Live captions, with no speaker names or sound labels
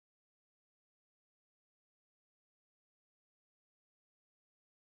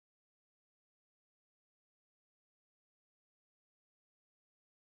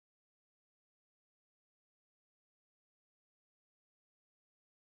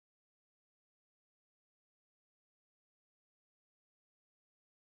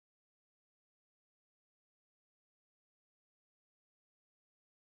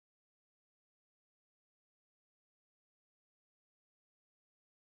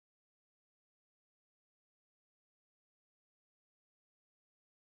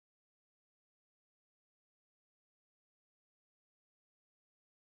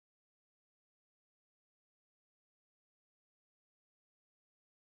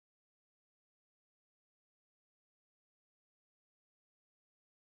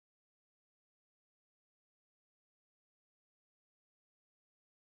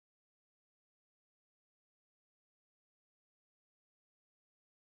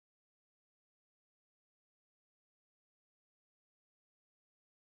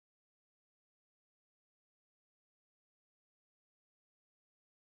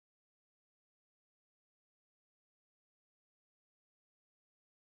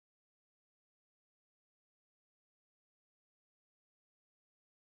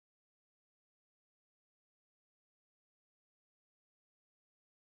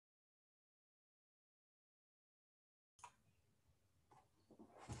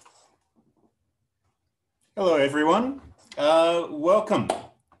Hello, everyone. Welcome.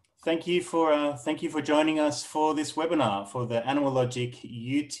 Thank you for joining us for this webinar for the Animal Logic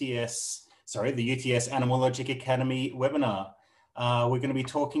UTS, the UTS Animal Logic Academy webinar. We're going to be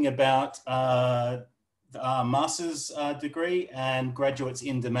talking about our master's degree and graduates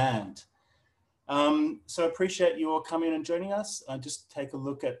in demand. So appreciate you all coming and joining us. Just take a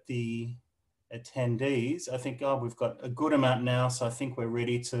look at the attendees. I think we've got a good amount now, so I think we're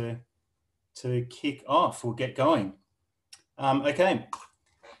ready to kick off. We'll get going. Okay,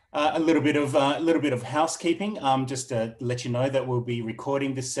 a little bit of housekeeping. Just to let you know that we'll be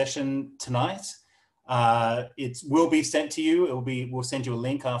recording this session tonight. It will be sent to you. We'll send you a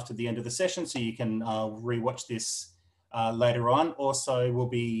link after the end of the session so you can rewatch this later on. Also, we'll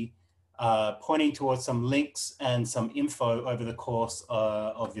be pointing towards some links and some info over the course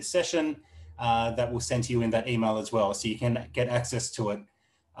of this session that we'll send to you in that email as well, so you can get access to it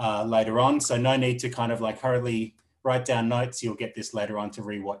later on. So no need to kind of like hurriedly write down notes. You'll get this later on to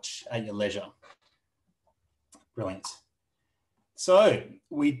rewatch at your leisure. Brilliant. So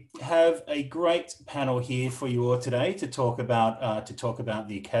we have a great panel here for you all today to talk about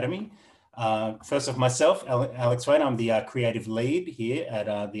the Academy. First off, myself, Alex Wade, I'm the creative lead here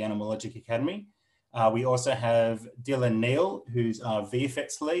at the Animal Logic Academy. We also have Dylan Neill, who's our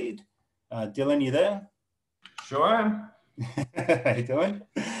VFX lead. Dylan, you there? Sure am. How you doing?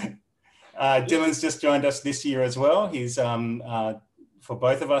 Dylan's just joined us this year as well. He's, for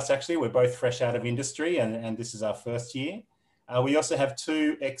both of us actually, we're both fresh out of industry and this is our first year. We also have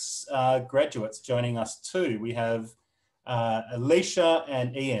two ex-graduates joining us too. We have Ailisha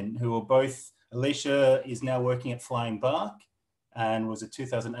and Ian, who are both, Ailisha is now working at Flying Bark and was a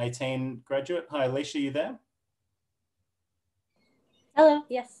 2018 graduate. Hi Ailisha, you there? Hello,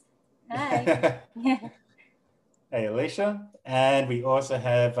 yes. Hi. Hey, Ailisha. And we also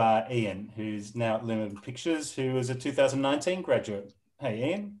have Ian, who's now at Limited Pictures, who was a 2019 graduate.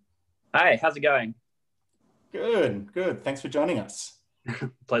 Hey, Ian. Hi, how's it going? Good, good. Thanks for joining us.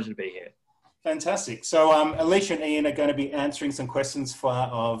 Pleasure to be here. Fantastic. So Ailisha and Ian are going to be answering some questions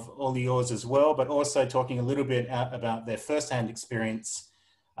of all yours as well, but also talking a little bit about their first-hand experience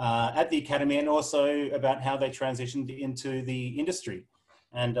at the Academy and also about how they transitioned into the industry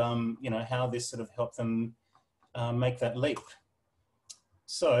and, you know, how this sort of helped them make that leap.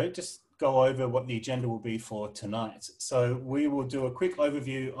 So just go over what the agenda will be for tonight. So we will do a quick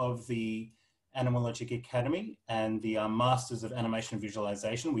overview of the Animal Logic Academy and the Masters of Animation and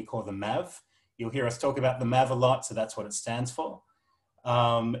Visualization. We call them MAV. You'll hear us talk about the MAV a lot, so that's what it stands for.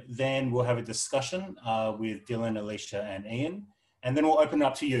 Then we'll have a discussion with Dylan, Ailisha, and Ian, and then we'll open it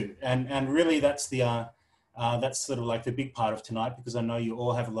up to you. And really that's that's sort of like the big part of tonight, because I know you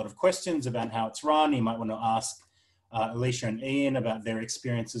all have a lot of questions about how it's run. You might want to ask Ailisha and Ian about their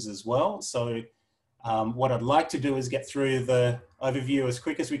experiences as well. So what I'd like to do is get through the overview as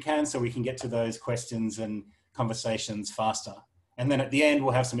quick as we can so we can get to those questions and conversations faster. And then at the end,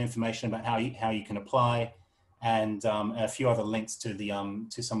 we'll have some information about how you can apply and a few other links to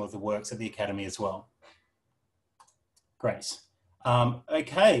to some of the works at the Academy as well. Great.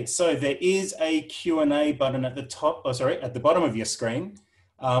 Okay, so there is a Q&A button at the top, at the bottom of your screen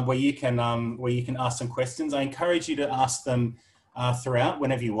where you can ask some questions. I encourage you to ask them throughout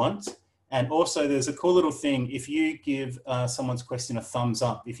whenever you want. And also there's a cool little thing. If you give someone's question a thumbs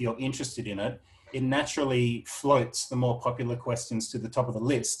up, if you're interested in it, it naturally floats the more popular questions to the top of the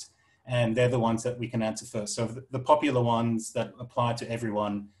list. And they're the ones that we can answer first. So the popular ones that apply to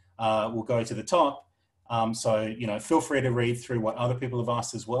everyone will go to the top. So, you know, feel free to read through what other people have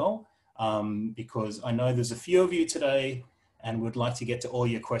asked as well, because I know there's a few of you today and would like to get to all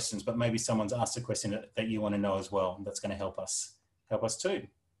your questions, but maybe someone's asked a question that you want to know as well. That's going to help us too.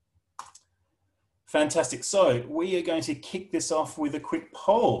 Fantastic. So we are going to kick this off with a quick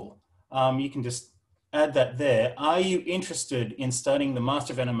poll. You can just add that there. Are you interested in studying the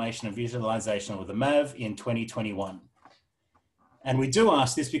Master of Animation and Visualization, or the MAV, in 2021? And we do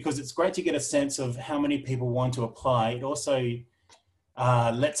ask this because it's great to get a sense of how many people want to apply. It also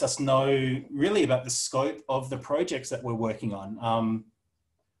lets us know really about the scope of the projects that we're working on.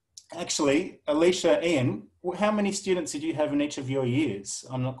 Actually, Ailisha, Ian, how many students did you have in each of your years?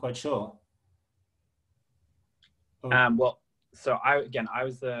 I'm not quite sure. Well, so I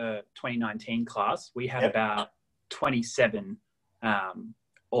was the 2019 class. We had about 27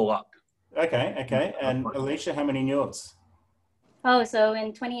 all up. Okay. And Ailisha, how many in yours? Oh, so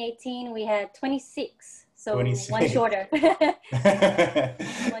in 2018, we had 26. So 26. one shorter.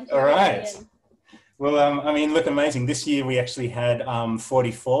 All right. Well, I mean, look, amazing. This year we actually had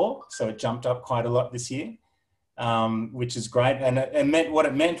 44, so it jumped up quite a lot this year. which is great. And it meant, what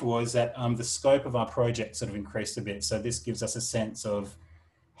it meant was that the scope of our project sort of increased a bit. So this gives us a sense of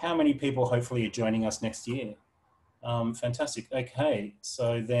how many people hopefully are joining us next year. Fantastic. Okay,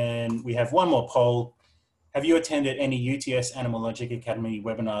 so then we have one more poll. Have you attended any UTS Animal Logic Academy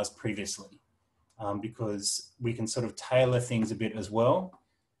webinars previously? Because we can sort of tailor things a bit as well,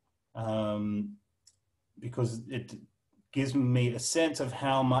 because it gives me a sense of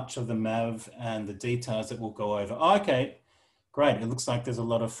how much of the MAV and the details that we'll go over. Oh, okay, great. It looks like there's a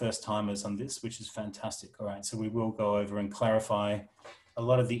lot of first timers on this, which is fantastic. All right, so we will go over and clarify a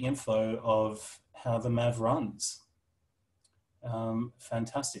lot of the info of how the MAV runs.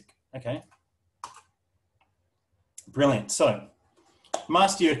 Fantastic. Okay. Brilliant. So,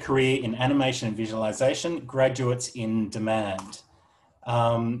 master your career in animation and visualization, graduates in demand.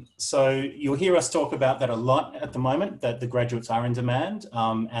 So you'll hear us talk about that a lot at the moment, that the graduates are in demand,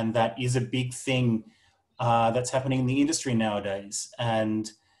 and that is a big thing that's happening in the industry nowadays.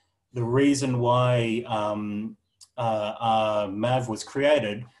 And the reason why MAV was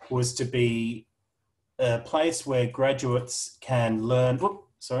created was to be a place where graduates can learn,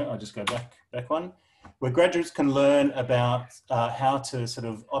 sorry, I'll just go back one, where graduates can learn about how to sort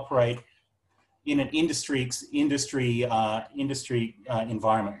of operate in an industry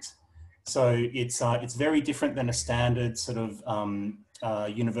environment. So it's very different than a standard sort of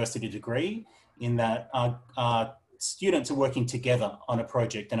university degree, in that our students are working together on a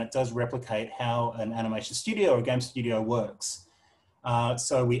project, and it does replicate how an animation studio or a game studio works.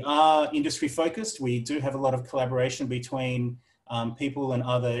 So we are industry focused. We do have a lot of collaboration between people and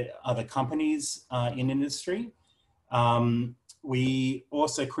other companies in industry. We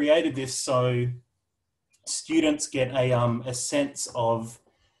also created this so students get a sense of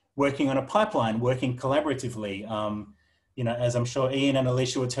working on a pipeline, working collaboratively. You know, as I'm sure Ian and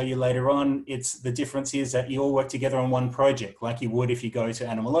Ailisha will tell you later on, the difference is that you all work together on one project, like you would if you go to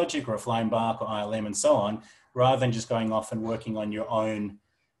Animal Logic or a Flying Bark or ILM and so on, rather than just going off and working on your own,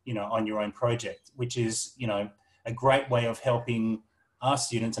 you know, on your own project, which is, you know, a great way of helping our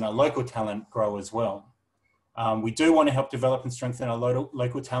students and our local talent grow as well. We do want to help develop and strengthen our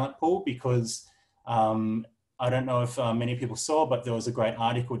local talent pool, because I don't know if many people saw, but there was a great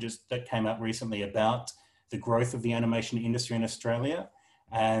article that came out recently about the growth of the animation industry in Australia.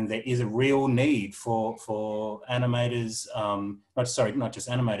 And there is a real need for animators, not just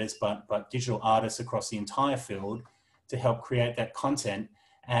animators, but digital artists across the entire field to help create that content.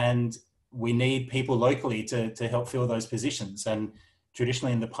 And we need people locally to help fill those positions. And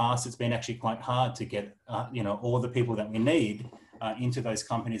traditionally in the past, it's been actually quite hard to get you know, all the people that we need into those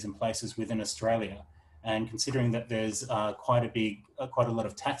companies and places within Australia. And considering that there's quite a lot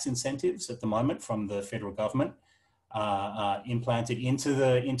of tax incentives at the moment from the federal government implanted into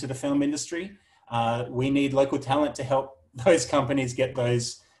the film industry, we need local talent to help those companies get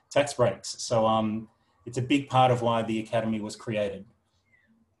those tax breaks. So it's a big part of why the Academy was created.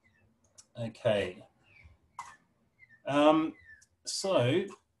 Okay. So,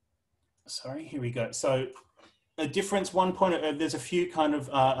 sorry, here we go. So a difference, there's a few kind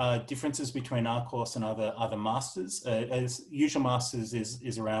of differences between our course and other masters. As usual, masters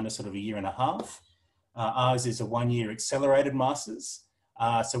is around a sort of 1.5 years. Ours is a 1-year accelerated masters.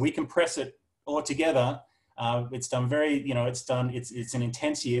 So we compress it all together. It's done very, you know, it's an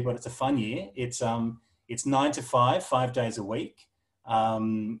intense year, but it's a fun year. It's 9 to 5, 5 days a week.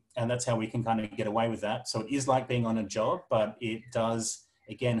 And that's how we can kind of get away with that. So it is like being on a job, but it does,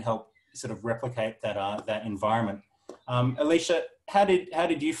 again, help sort of replicate that environment. Ailisha, how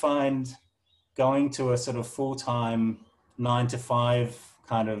did you find going to a sort of full-time 9 to 5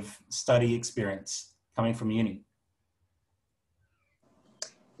 kind of study experience coming from uni?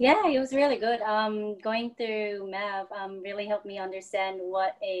 Yeah, it was really good. Going through MAV really helped me understand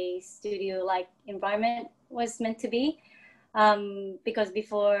what a studio-like environment was meant to be. Because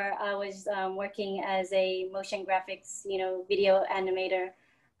before I was working as a motion graphics, you know, video animator.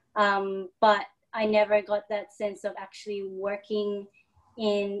 But I never got that sense of actually working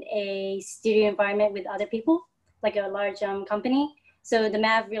in a studio environment with other people, like a large company. So the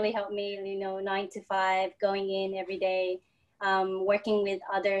MAV really helped me, you know, 9 to 5, going in every day, working with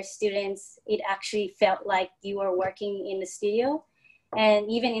other students. It actually felt like you were working in the studio. And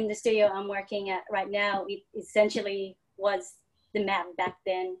even in the studio I'm working at right now, it essentially was the MAV back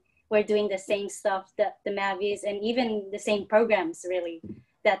then. We're doing the same stuff that the MAV is, and even the same programs really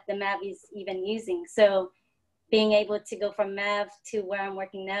that the MAV is even using. So being able to go from MAV to where I'm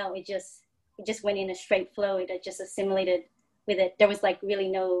working now, it just went in a straight flow. It just assimilated with it. There was like really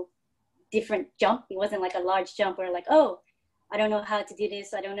no different jump. It wasn't like a large jump where like, oh, I don't know how to do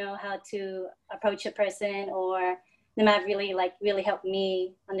this. I don't know how to approach a person, or the map really helped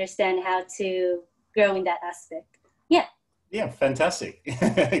me understand how to grow in that aspect. Yeah. Yeah, fantastic.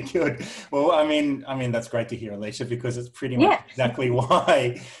 Good. Well, I mean, that's great to hear, Ailisha, because it's pretty much exactly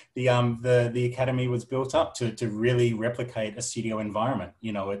why the academy was built up to really replicate a studio environment.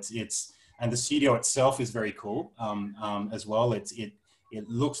 You know, and the studio itself is very cool as well. It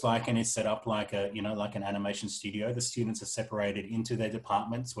looks like and is set up like like an animation studio. The students are separated into their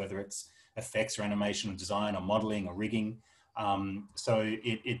departments, whether it's effects or animation or design or modeling or rigging. So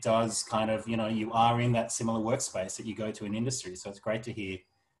it does kind of, you are in that similar workspace that you go to in industry. So it's great to hear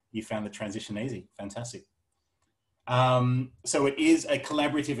you found the transition easy. Fantastic. So it is a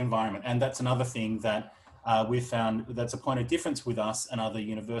collaborative environment. And that's another thing that we've found that's a point of difference with us and other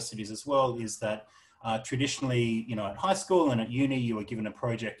universities as well, is that traditionally, at high school and at uni, you were given a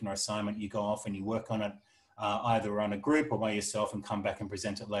project or assignment, you go off and you work on it either on a group or by yourself and come back and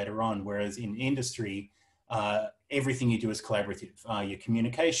present it later on. Whereas in industry, everything you do is collaborative. Your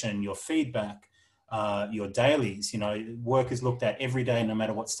communication, your feedback, your dailies, work is looked at every day, no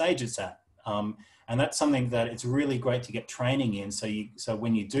matter what stage it's at. And that's something that it's really great to get training in. So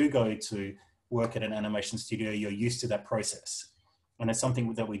when you do go to work at an animation studio, you're used to that process. And it's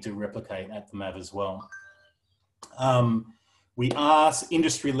something that we do replicate at the MAV as well. We are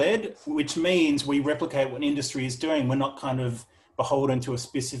industry-led, which means we replicate what industry is doing. We're not kind of beholden to a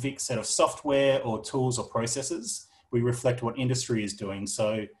specific set of software or tools or processes. We reflect what industry is doing.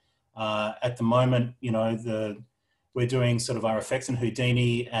 So at the moment, we're doing sort of our effects in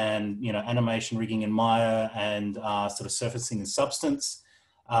Houdini and, animation rigging in Maya and sort of surfacing in Substance.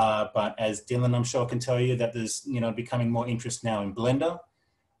 But as Dylan, I'm sure, can tell you, that there's, becoming more interest now in Blender.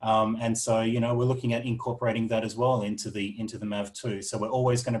 And so, we're looking at incorporating that as well into the MAV too. So we're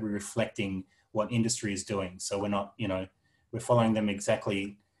always going to be reflecting what industry is doing. So we're not, we're following them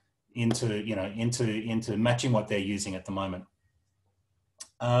exactly into matching what they're using at the moment.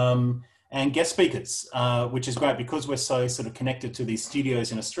 And guest speakers, which is great because we're so sort of connected to these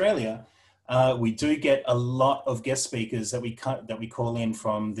studios in Australia. We do get a lot of guest speakers that we call in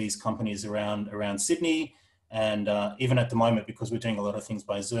from these companies around Sydney, and even at the moment, because we're doing a lot of things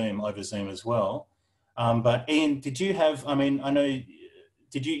by Zoom, over Zoom as well. But Ian, did you have? I mean, I know.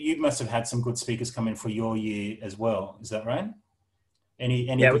 You must have had some good speakers come in for your year as well. Is that right? Any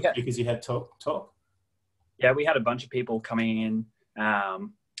good speakers you had talk? Yeah, we had a bunch of people coming in. A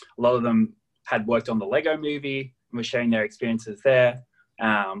lot of them had worked on the Lego movie and were sharing their experiences there.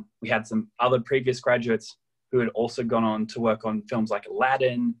 We had some other previous graduates who had also gone on to work on films like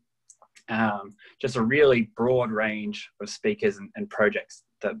Lade. Just a really broad range of speakers and projects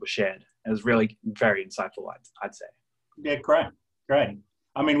that were shared. It was really very insightful, I'd say. Yeah, great.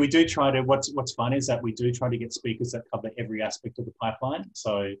 I mean, we do try to, what's fun is that we do try to get speakers that cover every aspect of the pipeline.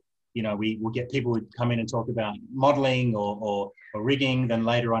 So, we will get people who come in and talk about modeling or rigging. Then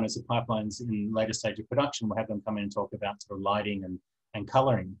later on, as the pipeline's in later stage of production, we'll have them come in and talk about sort of lighting and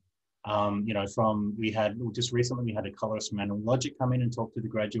coloring. Just recently we had a colorist from Animal Logic come in and talk to the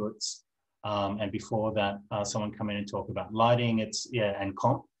graduates. And before that, someone come in and talk about lighting. And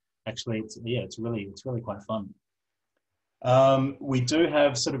comp. Actually, it's really quite fun. We do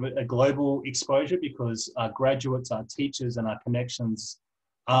have sort of a global exposure because our graduates, our teachers, and our connections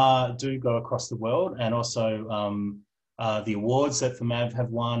do go across the world, and also the awards that the MAV have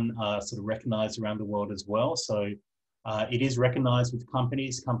won are sort of recognised around the world as well. So it is recognised with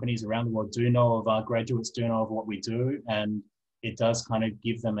companies. Companies around the world do know of our graduates, do know of what we do, and it does kind of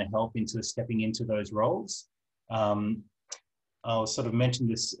give them a help into stepping into those roles. I'll sort of mention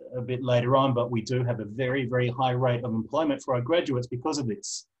this a bit later on, but we do have a very, very high rate of employment for our graduates because of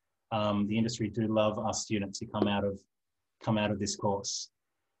this. The industry do love our students who come out of this course.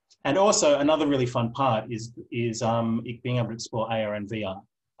 And also another really fun part is being able to explore AR and VR.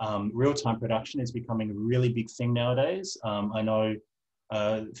 Real-time production is becoming a really big thing nowadays. I know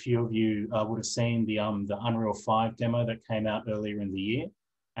a few of you would have seen the Unreal 5 demo that came out earlier in the year.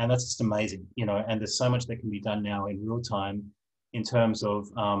 And that's just amazing, and there's so much that can be done now in real time in terms of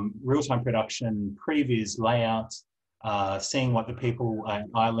real-time production, previs, layout, seeing what the people at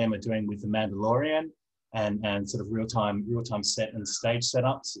ILM are doing with The Mandalorian, and sort of real-time set and stage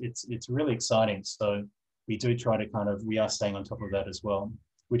setups. It's really exciting. So we do try to we are staying on top of that as well,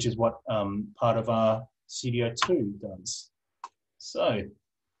 which is what part of our Studio 2 does. So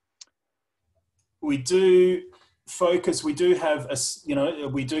we do focus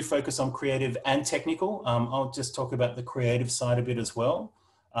on creative and technical. I'll just talk about the creative side a bit as well.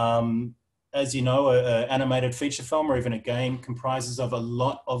 As you know, an animated feature film or even a game comprises of a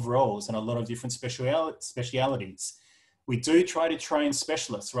lot of roles and a lot of different specialities. We do try to train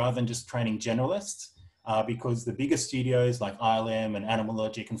specialists rather than just training generalists, because the bigger studios like ILM and Animal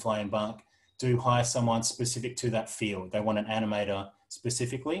Logic and Fly and Bark do hire someone specific to that field. They want an animator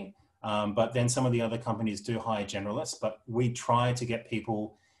specifically, but then some of the other companies do hire generalists, but we try to get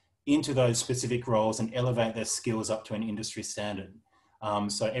people into those specific roles and elevate their skills up to an industry standard.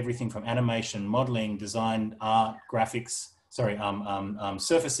 So everything from animation, modeling, design, art, graphics,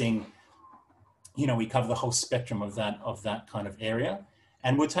 surfacing, you know, we cover the whole spectrum of that kind of area.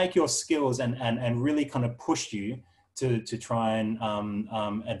 And we'll take your skills and really kind of push you to try and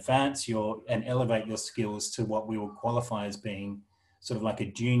advance and elevate your skills to what we will qualify as being sort of like a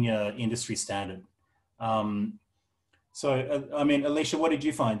junior industry standard. I mean, Ailisha, what did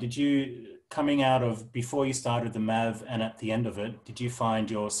you find? Did you, coming out of before you started the MAV and at the end of it, did you find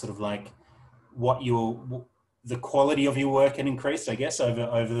your sort of like the quality of your work had increased, I guess,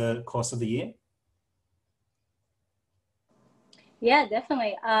 over the course of the year? Yeah,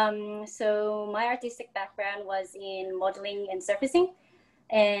 definitely. So my artistic background was in modeling and surfacing,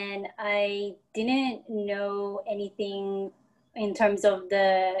 and I didn't know anything in terms of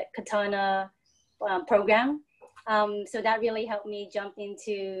the Katana program. So that really helped me jump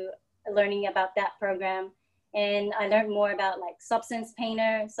into learning about that program. And I learned more about like substance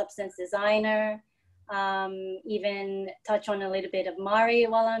painter, substance designer, even touch on a little bit of Mari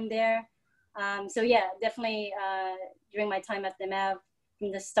while I'm there. So yeah, definitely during my time at the MAV,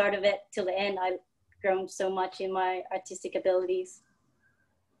 from the start of it till the end, I've grown so much in my artistic abilities.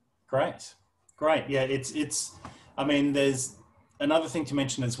 Great. Yeah, it's. I mean, there's another thing to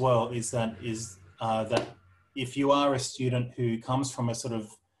mention as well is that if you are a student who comes from a sort of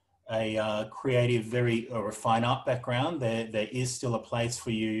a creative, or a fine art background, there is still a place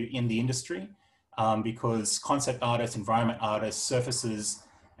for you in the industry, because concept artists, environment artists, surfacers,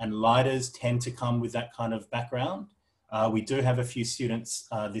 and lighters tend to come with that kind of background. We do have a few students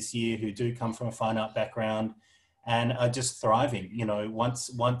this year who do come from a fine art background and are just thriving, you know, once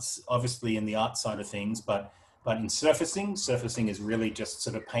obviously in the art side of things, but in surfacing is really just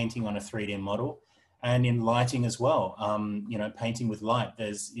sort of painting on a 3D model, and in lighting as well, you know, painting with light.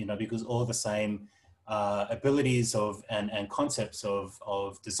 There's, you know, because all the same abilities and concepts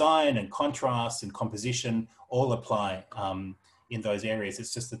of design and contrast and composition all apply in those areas.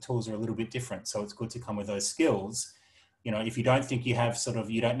 It's just the tools are a little bit different. So it's good to come with those skills. You know, if you don't think you have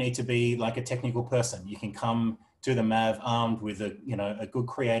you don't need to be like a technical person. You can come to the MAV armed with a good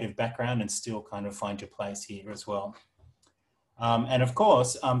creative background and still kind of find your place here as well. And of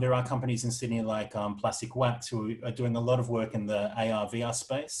course, there are companies in Sydney like Plastic Wax who are doing a lot of work in the AR VR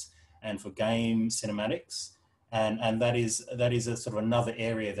space and for game cinematics. And that is a sort of another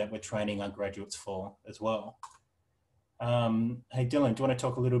area that we're training our graduates for as well. Hey, Dylan, do you want to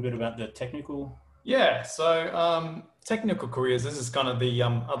talk a little bit about the technical? Yeah, so technical careers, this is kind of the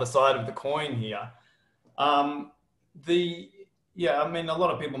other side of the coin here. I mean, a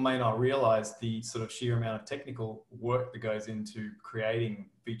lot of people may not realize the sort of sheer amount of technical work that goes into creating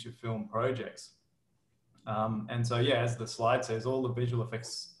feature film projects. And so, yeah, as the slide says, all the visual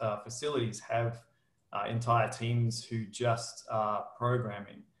effects facilities have entire teams who just are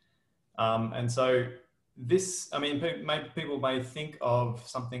programming. And so this, I mean, people may think of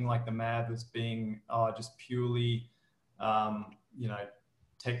something like the MAV as being just purely, you know,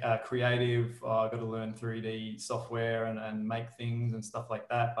 creative. I've got to learn 3D software and make things and stuff like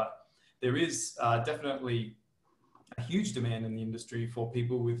that. But there is definitely a huge demand in the industry for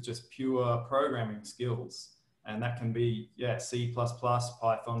people with just pure programming skills. And that can be, yeah, C++,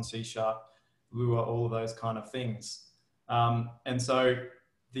 Python, C#, Lua, all of those kind of things. And so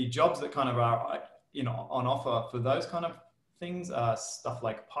the jobs that kind of are, you know, on offer for those kind of things are stuff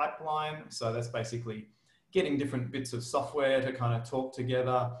like pipeline. So that's basically getting different bits of software to kind of talk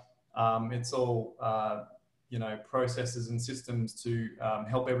together. It's all, you know, processes and systems to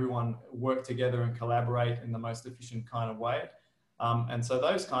help everyone work together and collaborate in the most efficient kind of way. And so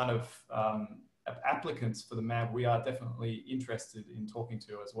those kind of applicants for the MAV, we are definitely interested in talking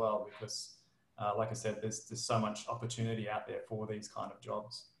to as well, because like I said, there's so much opportunity out there for these kind of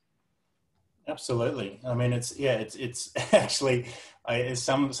jobs. Absolutely. I mean, it's actually,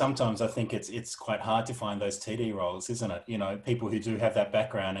 sometimes I think it's quite hard to find those TD roles, isn't it? You know, people who do have that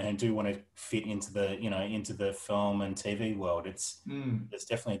background and do want to fit into the, you know, into the film and TV world. There's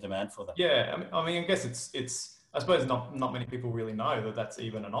definitely a demand for them. Yeah. I mean, I guess it's, I suppose not many people really know that that's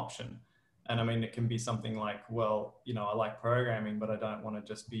even an option. And I mean, it can be something like, well, you know, I like programming, but I don't want to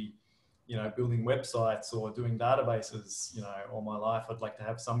just be, you know, building websites or doing databases, you know, all my life. I'd like to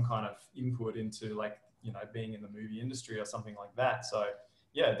have some kind of input into, like, you know, being in the movie industry or something like that. So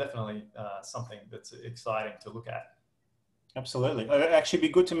yeah, definitely something that's exciting to look at. Absolutely. It'd actually be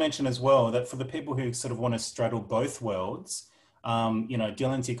good to mention as well that for the people who sort of want to straddle both worlds, you know,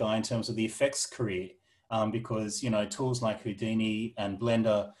 Dylan's your guy in terms of the effects career, because, you know, tools like Houdini and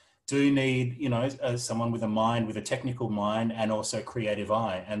Blender do need, you know, someone with a mind, with a technical mind and also creative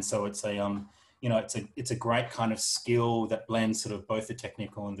eye. And so it's a, you know, it's a great kind of skill that blends sort of both the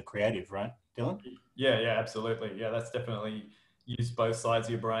technical and the creative, right, Dylan? Yeah, yeah, absolutely. Yeah, that's definitely use both sides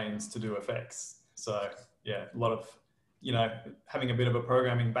of your brains to do effects. So yeah, a lot of, you know, having a bit of a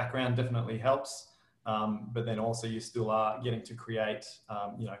programming background definitely helps. But then also you still are getting to create,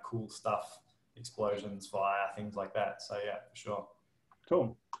 you know, cool stuff, explosions, fire, things like that. So yeah, for sure.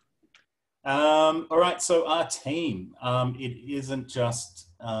 Cool. All right, so our team, it isn't just,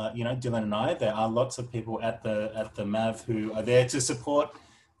 you know, Dylan and I. There are lots of people at the MAV who are there to support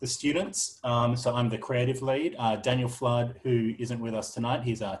the students. So I'm the creative lead. Daniel Flood, who isn't with us tonight,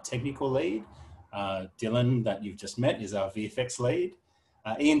 he's our technical lead. Dylan, that you've just met, is our VFX lead.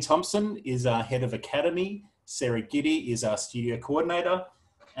 Ian Thompson is our head of academy. Sarah Giddy is our studio coordinator.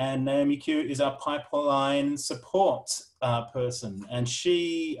 And Naomi Q is our pipeline support person. And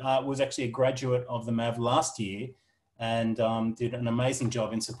she was actually a graduate of the MAV last year and did an amazing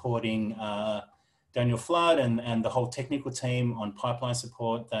job in supporting Daniel Flood and the whole technical team on pipeline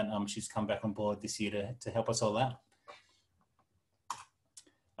support that she's come back on board this year to help us all out.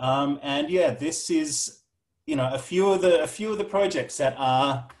 And yeah, this is, you know, a few of the projects that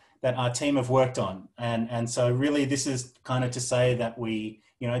our team have worked on. And so really this is kind of to say that we,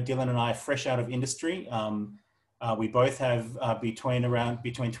 you know, Dylan and I are fresh out of industry. We both have between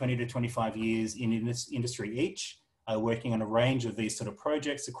 20 to 25 years in this industry each, working on a range of these sort of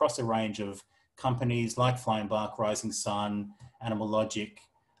projects across a range of companies like Flying Bark, Rising Sun, Animal Logic.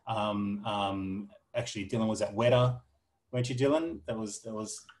 Actually, Dylan was at Weta, weren't you, Dylan? That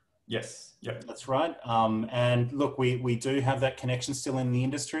was. Yes, yep. That's right. And look, we do have that connection still in the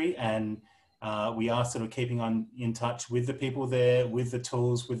industry, and we are sort of keeping in touch with the people there, with the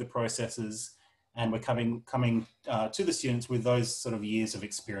tools, with the processes, and we're coming to the students with those sort of years of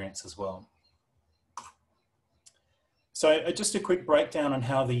experience as well. So just a quick breakdown on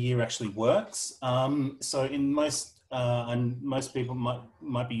how the year actually works. So in most people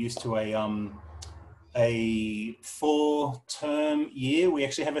might be used to a 4-term year. We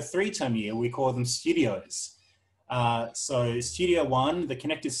actually have a 3-term year. We call them studios. So Studio 1, the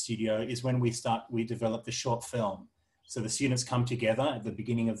Connected Studio, is when we develop the short film. So the students come together at the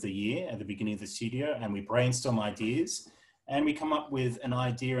beginning of the year, at the beginning of the studio, and we brainstorm ideas, and we come up with an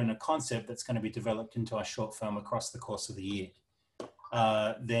idea and a concept that's going to be developed into our short film across the course of the year.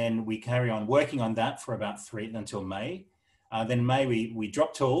 Then we carry on working on that for about until May. Then May, we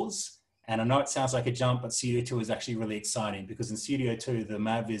drop tools. And I know it sounds like a jump, but Studio 2 is actually really exciting because in Studio 2, the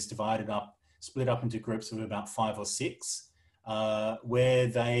MAV is split up into groups of about 5 or 6, where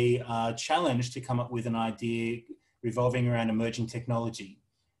they are challenged to come up with an idea revolving around emerging technology.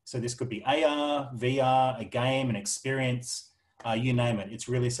 So this could be AR, VR, a game, an experience, you name it. It's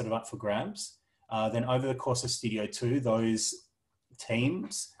really sort of up for grabs. Then over the course of Studio 2, those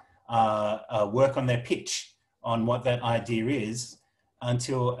teams work on their pitch on what that idea is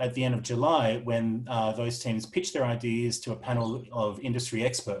until at the end of July when those teams pitch their ideas to a panel of industry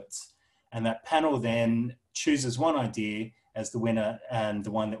experts. And that panel then chooses one idea as the winner and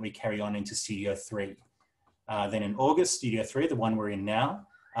the one that we carry on into Studio 3. Then in August, Studio 3, the one we're in now,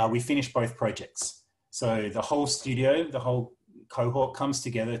 we finish both projects. So the whole studio, the whole cohort comes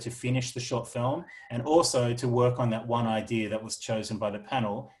together to finish the short film and also to work on that one idea that was chosen by the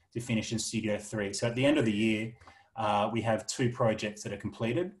panel to finish in Studio 3. So at the end of the year, we have 2 projects that are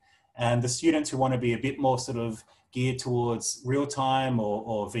completed, and the students who want to be a bit more sort of geared towards real time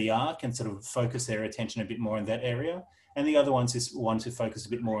or VR can sort of focus their attention a bit more in that area. And the other ones who want to focus a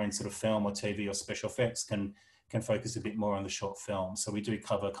bit more in sort of film or TV or special effects can focus a bit more on the short film. So we do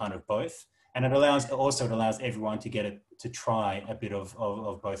cover kind of both. And it allows everyone to to try a bit of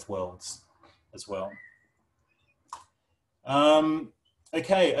both worlds as well.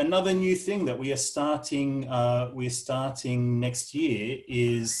 Okay, another new thing that we are starting next year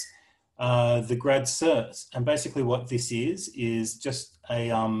is the grad cert. And basically what this is just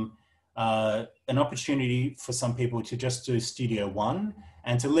an opportunity for some people to just do Studio 1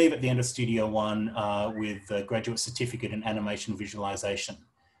 and to leave at the end of Studio 1 with a graduate certificate in animation visualization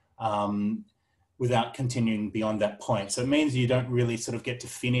without continuing beyond that point. So it means you don't really sort of get to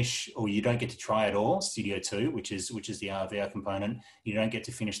finish, or you don't get to try at all Studio 2, which is the VR component. You don't get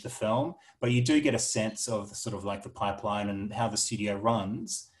to finish the film, but you do get a sense of sort of like the pipeline and how the studio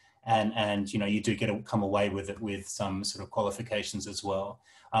runs. and you do get to come away with it with some sort of qualifications as well.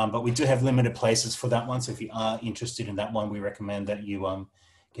 But we do have limited places for that one. So if you are interested in that one, we recommend that you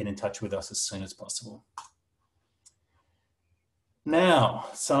get in touch with us as soon as possible. Now,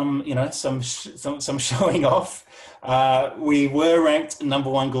 some showing off. We were ranked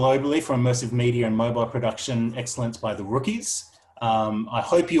 #1 globally for immersive media and mobile production excellence by the Rookies. I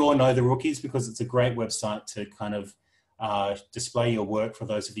hope you all know the Rookies because it's a great website to kind of display your work for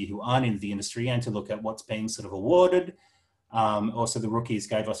those of you who aren't in the industry and to look at what's being sort of awarded. Also, the Rookies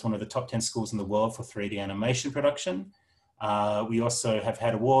gave us one of the top 10 schools in the world for 3D animation production. We also have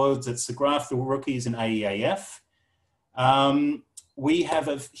had awards at SIGGRAPH, the Rookies, and AEAF. We have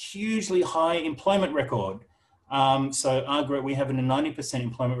a hugely high employment record. So we have a 90%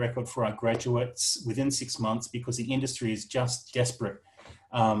 employment record for our graduates within 6 months because the industry is just desperate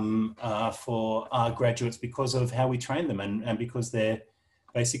for our graduates because of how we train them and because they're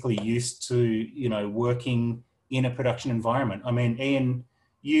basically used to, working in a production environment. I mean, Ian,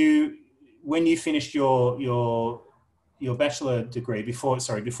 when you finished your bachelor degree before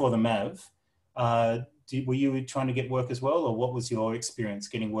the MAV, were you trying to get work as well, or what was your experience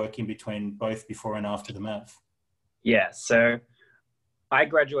getting work in between both before and after the MAV? Yeah, so I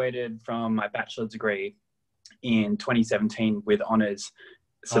graduated from my bachelor degree in 2017 with honours.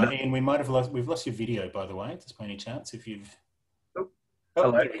 So Ian, we've lost your video, by the way, just by any chance, if you've...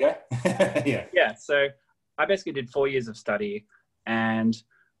 Hello. There we go. Yeah, so I basically did 4 years of study, and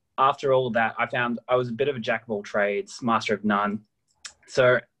after all of that, I found I was a bit of a jack of all trades, master of none.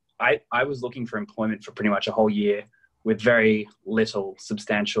 So I was looking for employment for pretty much a whole year with very little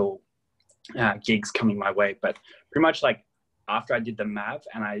substantial gigs coming my way. But pretty much after I did the MAV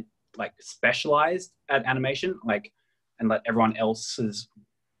and I specialized at animation, and let everyone else's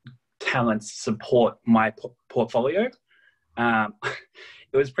talents support my portfolio,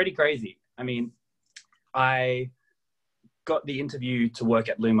 it was pretty crazy. I mean, I got the interview to work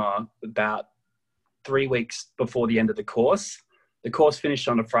at Luma about 3 weeks before the end of the course. The course finished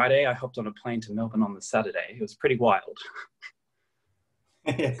on a Friday. I hopped on a plane to Melbourne on the Saturday. It was pretty wild.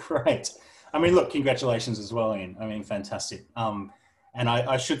 Yeah, great. I mean, look, congratulations as well, Ian. I mean, fantastic. And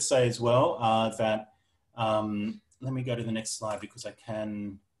I should say as well that, let me go to the next slide because I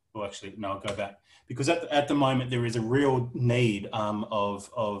can, well, actually, no, I'll go back. Because at the moment, there is a real need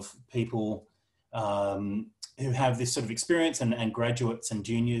of people who have this sort of experience and graduates and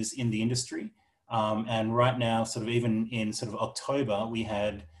juniors in the industry. And right now, sort of even in sort of October, we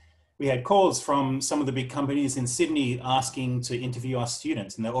had calls from some of the big companies in Sydney asking to interview our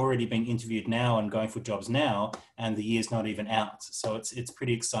students, and they're already being interviewed now and going for jobs now, and the year's not even out. So it's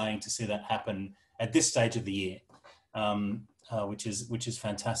pretty exciting to see that happen at this stage of the year, which is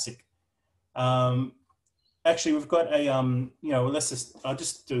fantastic. Actually, we've got a I'll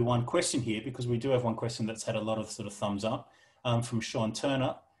just do one question here because we do have one question that's had a lot of sort of thumbs up from Sean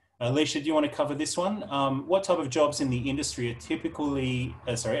Turner. Ailisha, do you want to cover this one? What type of jobs in the industry are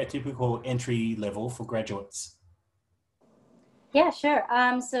a typical entry level for graduates? Yeah, sure.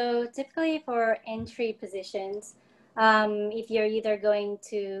 So typically for entry positions, if you're either going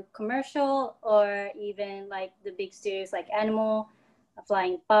to commercial or even the big studios like Animal,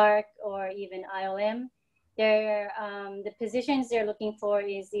 Flying Park, or even ILM, the positions they're looking for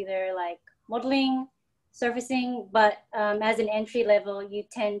is either modeling, surfacing, but as an entry level, you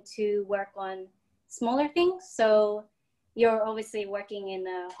tend to work on smaller things. So you're obviously working in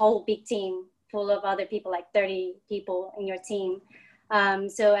a whole big team full of other people, 30 people in your team.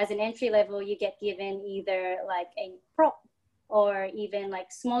 So as an entry level, you get given either a prop or even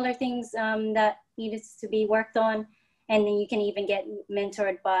smaller things that needed to be worked on. And then you can even get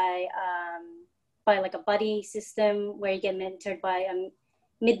mentored by a buddy system where you get mentored by a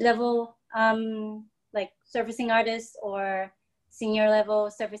mid-level surfacing artists or senior level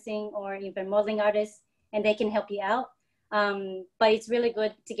surfacing or even modeling artists, and they can help you out. But it's really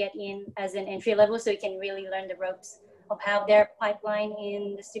good to get in as an entry level so you can really learn the ropes of how their pipeline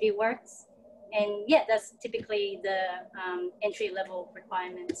in the studio works. And yeah, that's typically the entry level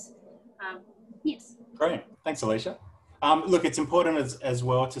requirements. Yes. Great, thanks, Ailisha. Look, it's important as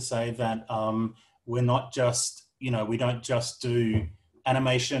well to say that we're not just, we don't just do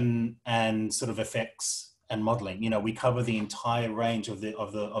animation and sort of effects and modeling. We cover the entire range of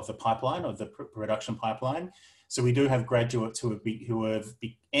the pipeline, of the production pipeline. So we do have graduates who have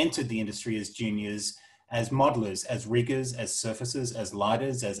entered the industry as juniors, as modelers, as riggers, as surfacers, as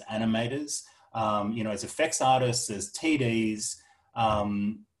lighters, as animators, as effects artists, as TDs,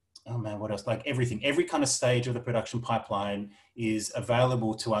 what else? Everything, every kind of stage of the production pipeline is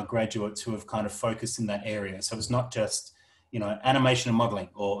available to our graduates who have kind of focused in that area. So it's not just, animation and modeling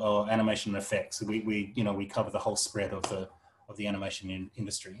or animation and effects. We cover the whole spread of the animation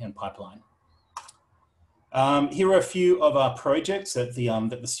industry and pipeline. Here are a few of our projects that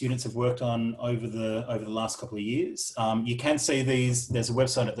the students have worked on over the last couple of years. You can see these. There's a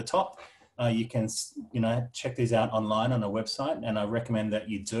website at the top. You can check these out online on our website, and I recommend that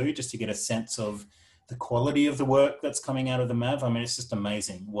you do, just to get a sense of the quality of the work that's coming out of the MAV. I mean, it's just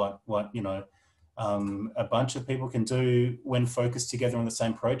amazing what a bunch of people can do when focused together on the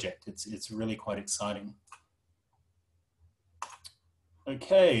same project. It's really quite exciting.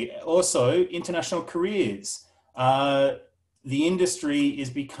 Okay, also international careers. The industry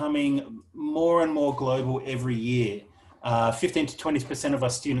is becoming more and more global every year. 15 to 20% of our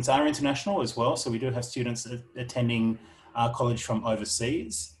students are international as well. So we do have students attending our college from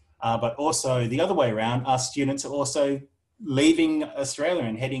overseas, but also the other way around, our students are also leaving Australia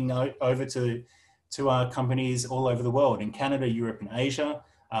and heading over to our companies all over the world, in Canada, Europe and Asia.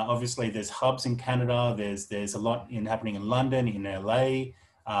 Obviously there's hubs in Canada. There's a lot happening in London, in LA.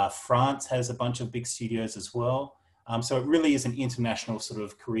 France has a bunch of big studios as well. So it really is an international sort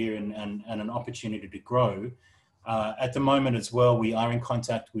of career and an opportunity to grow. At the moment as well, we are in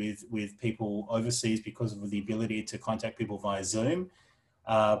contact with people overseas because of the ability to contact people via Zoom.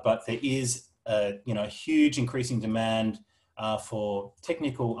 But there is a huge increasing demand for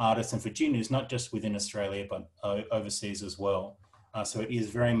technical artists and for juniors, not just within Australia, but overseas as well. So it is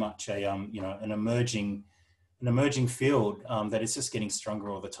very much an emerging field that is just getting stronger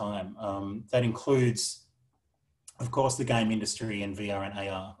all the time. That includes, of course, the game industry and VR and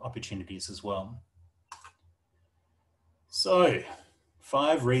AR opportunities as well. So,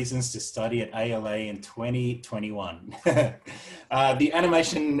 5 reasons to study at ALA in 2021. The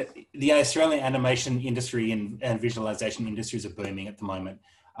Australian animation industry and visualization industries are booming at the moment.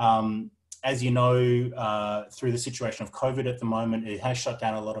 As you know, through the situation of COVID at the moment, it has shut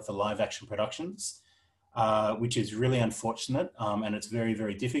down a lot of the live action productions, which is really unfortunate. And it's very,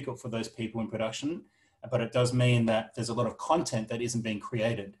 very difficult for those people in production, but it does mean that there's a lot of content that isn't being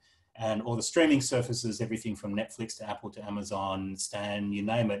created. And all the streaming services, everything from Netflix to Apple to Amazon, Stan, you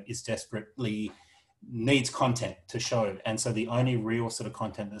name it, is desperately needs content to show. And so the only real sort of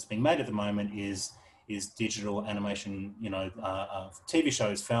content that's being made at the moment is digital animation, TV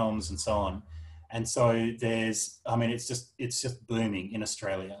shows, films, and so on. And so it's just booming in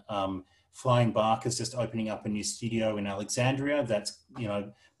Australia. Flying Bark is just opening up a new studio in Alexandria that's,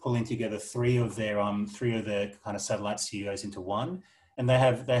 pulling together three of their kind of satellite studios into one. And they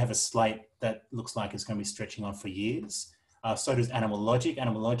have a slate that looks like it's going to be stretching on for years. So does Animal Logic.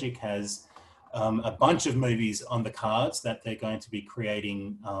 Animal Logic has a bunch of movies on the cards that they're going to be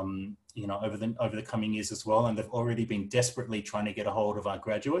creating, over the coming years as well. And they've already been desperately trying to get a hold of our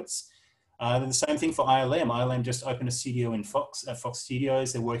graduates. The same thing for ILM. ILM just opened a studio in Fox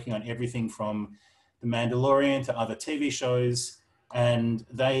Studios. They're working on everything from The Mandalorian to other TV shows. And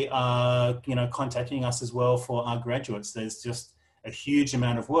they are, contacting us as well for our graduates. There's just a huge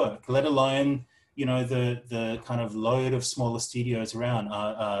amount of work, let alone, the kind of load of smaller studios around.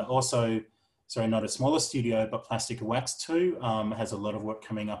 Not a smaller studio, but Plastic Wax 2 has a lot of work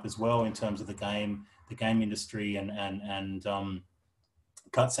coming up as well in terms of the game industry and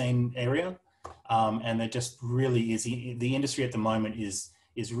cutscene area. And there just really is, the industry at the moment is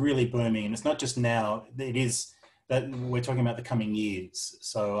really booming. And it's not just now, it is that we're talking about the coming years.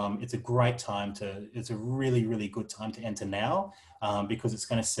 So it's a great time it's a really, really good time to enter now because it's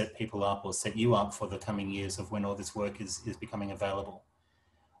going to set people up or set you up for the coming years of when all this work is becoming available.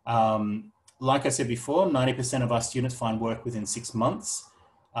 Like I said before, 90% of our students find work within 6 months.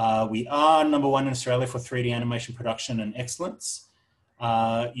 We are #1 in Australia for 3D animation production and excellence.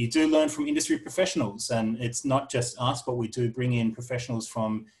 You do learn from industry professionals, and it's not just us, but we do bring in professionals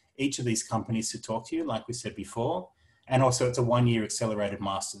from each of these companies to talk to you, like we said before. And also it's a 1-year accelerated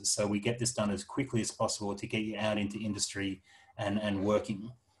master's. So we get this done as quickly as possible to get you out into industry and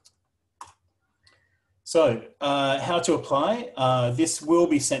working. So how to apply? This will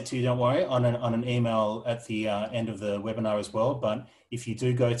be sent to you, don't worry, on an email at the end of the webinar as well. But if you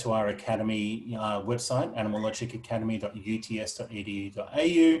do go to our academy website,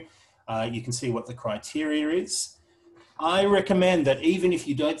 animallogicacademy.uts.edu.au, you can see what the criteria is. I recommend that even if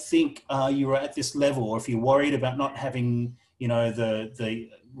you don't think you're at this level, or if you're worried about not having, the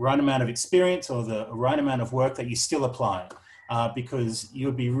right amount of experience or the right amount of work, that you still apply because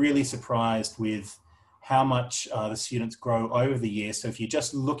you'll be really surprised with how much the students grow over the year. So if you're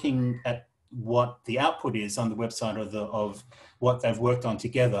just looking at what the output is on the website of what they've worked on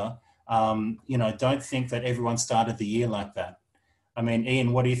together, don't think that everyone started the year like that. I mean,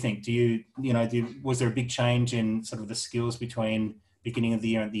 Ian, what do you think? Was there a big change in sort of the skills between beginning of the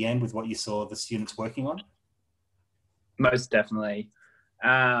year and the end with what you saw the students working on? Most definitely.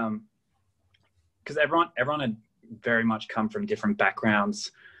 Because everyone had very much come from different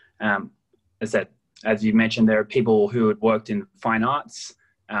backgrounds. As you mentioned, there are people who had worked in fine arts,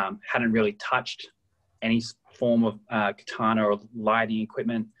 hadn't really touched any form of katana or lighting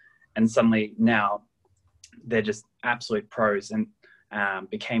equipment, and suddenly now they're just absolute pros and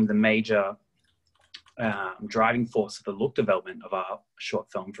became the major driving force of the look development of our short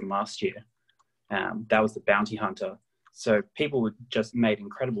film from last year. That was The Bounty Hunter. So people just made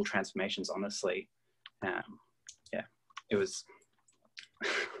incredible transformations, honestly. It was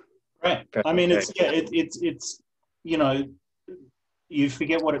right. I mean, it's you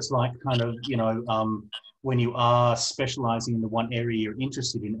forget what it's like kind of, when you are specializing in the one area you're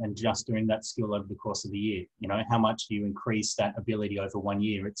interested in and just doing that skill over the course of the year. How much do you increase that ability over 1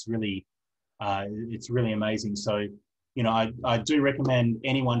 year? It's really amazing. So, I do recommend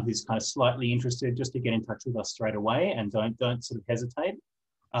anyone who's kind of slightly interested just to get in touch with us straight away, and don't sort of hesitate,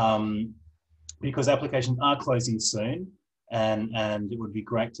 because applications are closing soon, and it would be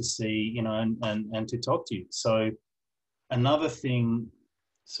great to see, and to talk to you. So another thing,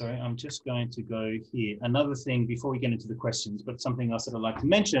 sorry, I'm just going to go here. Another thing before we get into the questions, but something else that I'd like to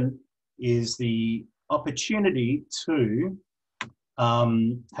mention is the opportunity to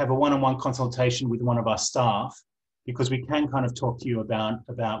have a one-on-one consultation with one of our staff, because we can kind of talk to you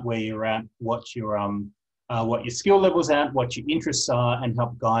about where you're at, what your skill level's at, what your interests are, and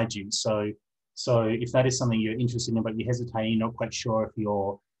help guide you. So if that is something you're interested in, but you hesitate, you're not quite sure if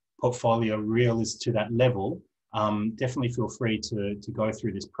your portfolio reel is to that level, definitely feel free to go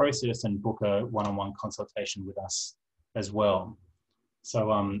through this process and book a one-on-one consultation with us as well. So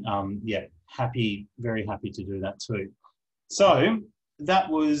very happy to do that too. So that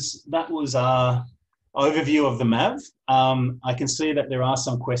was our overview of the MAV. I can see that there are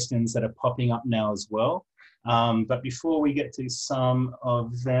some questions that are popping up now as well. But before we get to some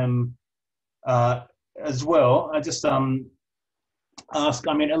of them as well, I just ask,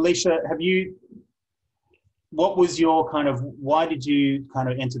 I mean, Ailisha, what was your kind of, why did you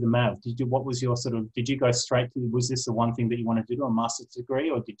kind of enter the MAV? Did you go straight to, was this the one thing that you wanted to do, a master's degree,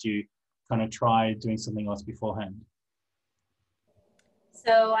 or did you kind of try doing something else beforehand?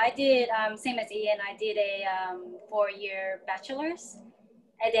 So I did, same as Ian, I did a 4-year bachelor's.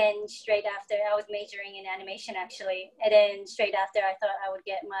 And then straight after, I was majoring in animation actually. And then straight after, I thought I would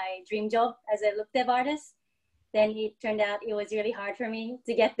get my dream job as a look dev artist. Then it turned out it was really hard for me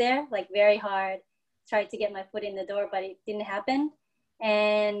to get there, like very hard. Tried to get my foot in the door, but it didn't happen.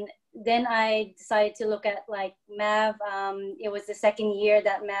 And then I decided to look at like MAV. It was the second year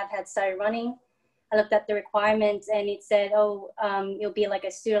that MAV had started running. I looked at the requirements and it said, you'll be like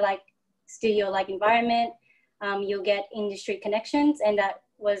a studio-like environment. You'll get industry connections. And that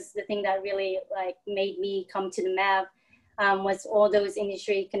was the thing that really like made me come to the MAV, was all those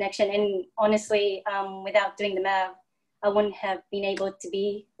industry connection. And honestly, without doing the MAV, I wouldn't have been able to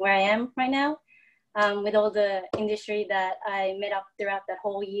be where I am right now. With all the industry that I met up throughout that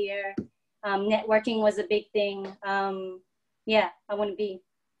whole year. Networking was a big thing. I wouldn't be.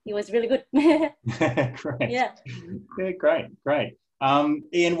 It was really good. Great. Yeah, great.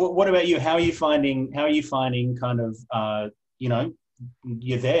 Ian, what about you? How are you finding kind of,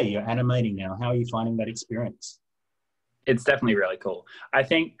 you're there, you're animating now. How are you finding that experience? It's definitely really cool. I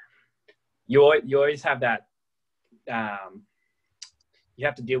think you always have that, you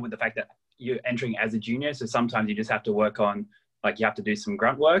have to deal with the fact that you're entering as a junior. So sometimes you just have to work on, like you have to do some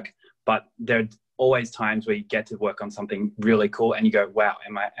grunt work, but there are always times where you get to work on something really cool and you go, wow,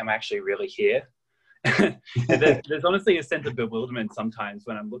 am I actually really here? there's honestly a sense of bewilderment sometimes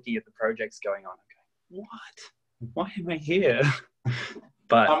when I'm looking at the projects going on. Okay, what? Why am I here?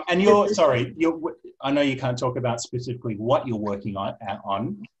 But and I know you can't talk about specifically what you're working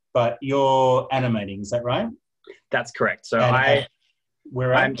on, but you're animating, is that right? That's correct. So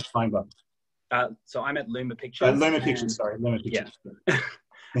where I'm Feinberg. So I'm at Luma Pictures. Luma Pictures.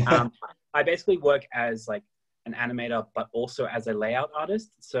 Yeah. I basically work as like an animator, but also as a layout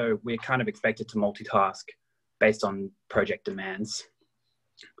artist. So we're kind of expected to multitask based on project demands.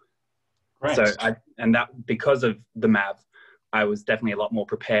 Right. So because of the MAV, I was definitely a lot more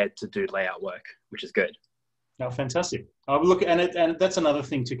prepared to do layout work, which is good. Oh, fantastic. Look, and that's another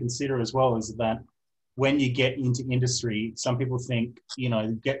thing to consider as well, is that when you get into industry, some people think,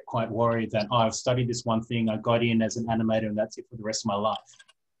 get quite worried that, I've studied this one thing, I got in as an animator and that's it for the rest of my life.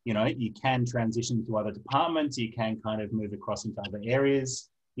 You can transition to other departments, you can kind of move across into other areas.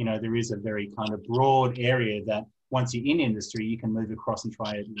 There is a very kind of broad area that once you're in industry, you can move across and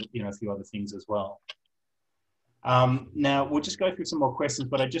try, you know, a few other things as well. Now, we'll just go through some more questions,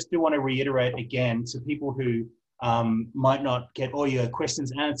 but I just do want to reiterate again to people who might not get all your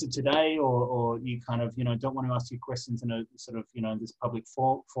questions answered today, or you kind of, you know, don't want to ask your questions in a sort of, you know, this public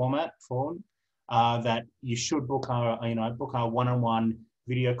form, that you should book our, you know, book our one-on-one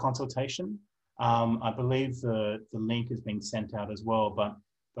video consultation. I believe the link has been sent out as well,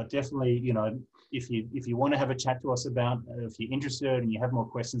 but definitely, you know, if you want to have a chat to us about, if you're interested and you have more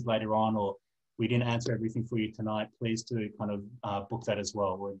questions later on, or we didn't answer everything for you tonight, please do kind of book that as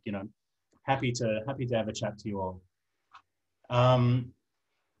well. We're, you know, happy to have a chat to you all.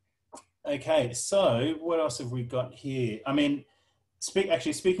 Okay, so what else have we got here? I mean,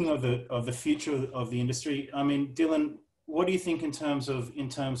 speaking of the future of the industry, I mean, Dylan, what do you think in terms of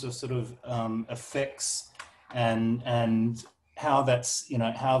sort of effects and how that's, you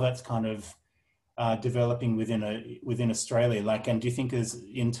know, how that's kind of developing within Australia? Like, and do you think is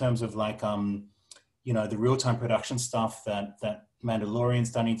in terms of like you know, the real-time production stuff that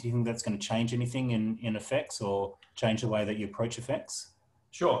Mandalorian's done, do you think that's going to change anything in effects or change the way that you approach effects?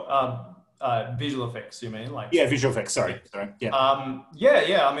 Sure. Visual effects, you mean? Like, yeah, visual effects. Sorry. Yeah.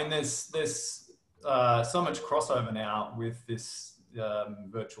 Yeah. I mean, there's so much crossover now with this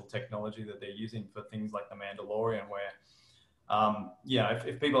virtual technology that they're using for things like the Mandalorian, where yeah,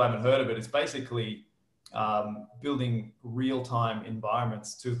 if people haven't heard of it, it's basically building real-time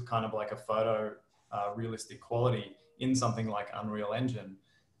environments to kind of like a photo realistic quality in something like Unreal Engine.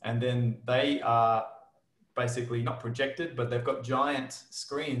 And then they are basically not projected, but they've got giant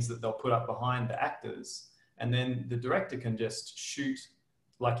screens that they'll put up behind the actors. And then the director can just shoot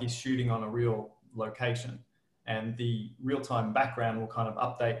like he's shooting on a real location. And the real-time background will kind of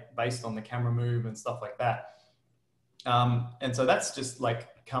update based on the camera move and stuff like that. And so that's just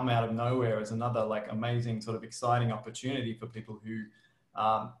like come out of nowhere as another like amazing sort of exciting opportunity for people who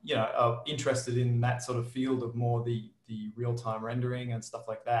you know, are interested in that sort of field of more the real-time rendering and stuff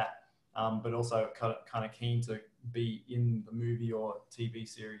like that, but also kind of keen to be in the movie or TV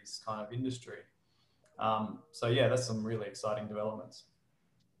series kind of industry. So yeah, that's some really exciting developments.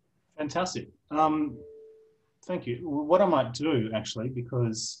 Fantastic. Thank you. What I might do actually,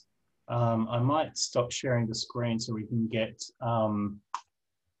 because I might stop sharing the screen so we can get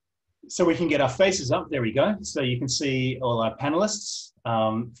our faces up. There we go. So you can see all our panelists.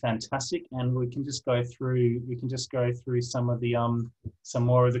 Fantastic. And we can just go through some of the some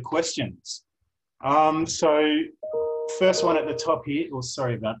more of the questions. So first one at the top here. Oh,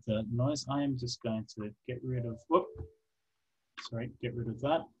 sorry about the noise. I am just going to get rid of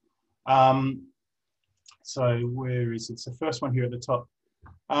that. So where is it? So first one here at the top.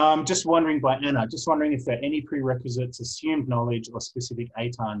 Just wondering by Anna, just wondering if there are any prerequisites, assumed knowledge or specific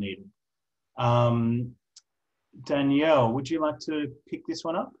ATAR needed. Danielle, would you like to pick this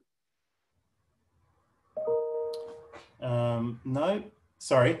one up? No,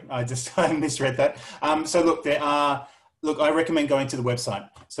 sorry, I misread that. So look, I recommend going to the website.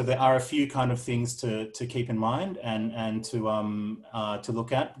 So there are a few kind of things to keep in mind and to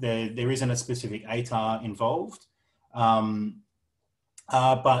look at. There isn't a specific ATAR involved.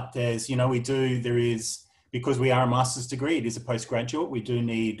 But there's, you know, because we are a master's degree, it is a postgraduate, we do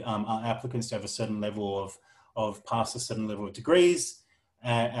need our applicants to have a certain level of pass a certain level of degrees.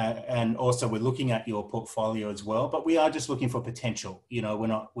 And also we're looking at your portfolio as well, but we are just looking for potential. You know,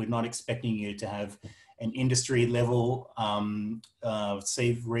 we're not expecting you to have an industry level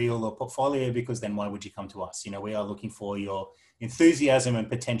CV reel or portfolio, because then why would you come to us? You know, we are looking for your enthusiasm and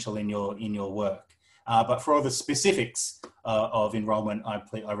potential in your work. But for all the specifics of enrollment, I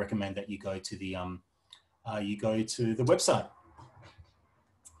recommend that you go to the website.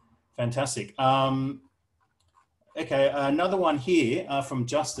 Fantastic. Okay, another one here from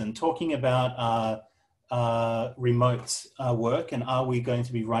Justin talking about remote work, and are we going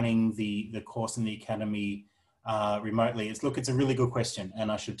to be running the course in the academy remotely? It's a really good question,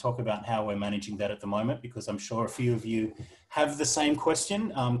 and I should talk about how we're managing that at the moment, because I'm sure a few of you have the same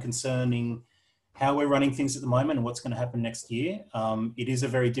question concerning how we're running things at the moment and what's going to happen next year. It is a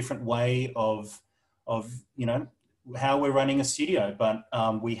very different way of you know, how we're running a studio, but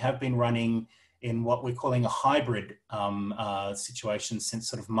we have been running in what we're calling a hybrid situation since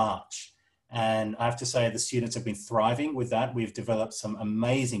sort of March. And I have to say the students have been thriving with that. We've developed some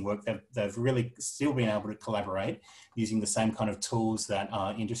amazing work. They've really still been able to collaborate using the same kind of tools that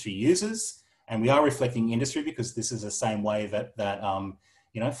our industry uses. And we are reflecting industry, because this is the same way that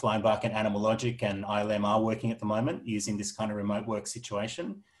you know, Flybark and Animal Logic and ILM are working at the moment using this kind of remote work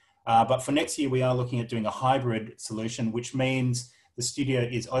situation. But for next year, we are looking at doing a hybrid solution, which means the studio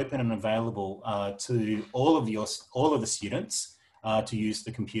is open and available to all of the students to use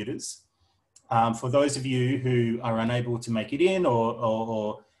the computers. For those of you who are unable to make it in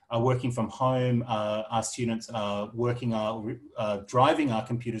or are working from home, our students are driving our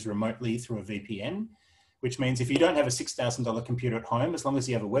computers remotely through a VPN, which means if you don't have a $6,000 computer at home, as long as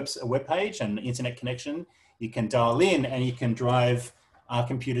you have a web page and internet connection, you can dial in and you can drive our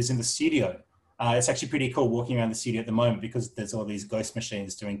computers in the studio. It's actually pretty cool walking around the studio at the moment because there's all these ghost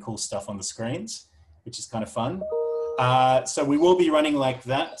machines doing cool stuff on the screens, which is kind of fun. So we will be running like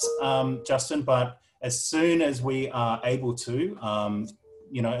that, Justin, but as soon as we are able to,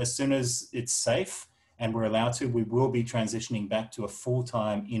 as soon as it's safe and we're allowed to, we will be transitioning back to a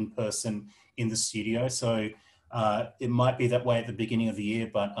full-time in-person in the studio. So it might be that way at the beginning of the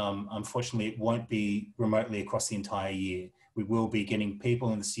year, but unfortunately it won't be remotely across the entire year. We will be getting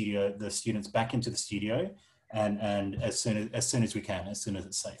people in the studio, the students back into the studio, and as soon as we can, as soon as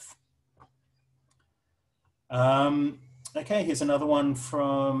it's safe. Okay, here's another one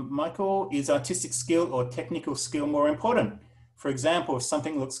from Michael. Is artistic skill or technical skill more important? For example, if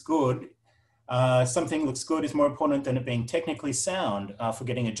something looks good is more important than it being technically sound for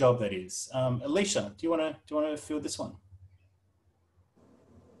getting a job, that is. Ailisha, do you want to field this one?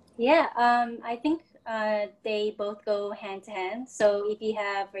 Yeah, I think they both go hand to hand. So if you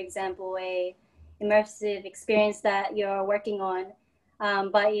have, for example, a immersive experience that you're working on,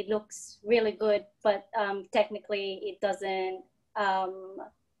 but it looks really good, but technically it doesn't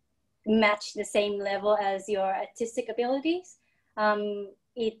match the same level as your artistic abilities,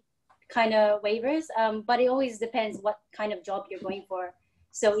 it kind of wavers, but it always depends what kind of job you're going for.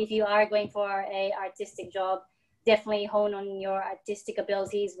 So if you are going for a artistic job, definitely hone on your artistic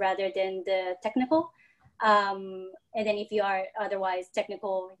abilities rather than the technical. And then if you are otherwise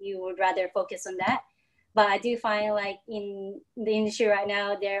technical, you would rather focus on that. But I do find like in the industry right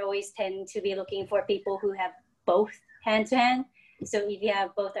now, they always tend to be looking for people who have both hand to hand. So if you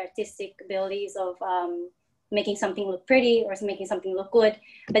have both artistic abilities of making something look pretty or making something look good,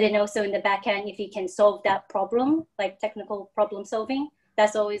 but then also in the back end, if you can solve that problem, like technical problem solving,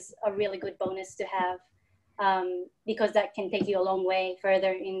 that's always a really good bonus to have, because that can take you a long way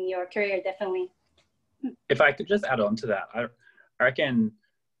further in your career, definitely. If I could just add on to that, I reckon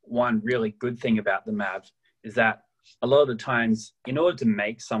one really good thing about the MAV is that a lot of the times, in order to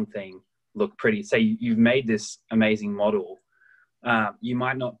make something look pretty, say you've made this amazing model, you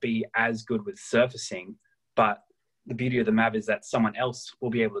might not be as good with surfacing, but the beauty of the MAV is that someone else will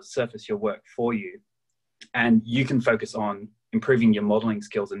be able to surface your work for you, and you can focus on improving your modeling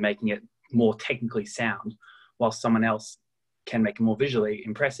skills and making it more technically sound, while someone else can make it more visually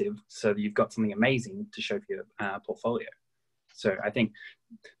impressive so that you've got something amazing to show for your portfolio. So I think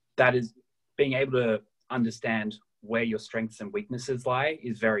that is being able to understand where your strengths and weaknesses lie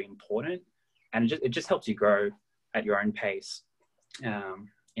is very important, and it just helps you grow at your own pace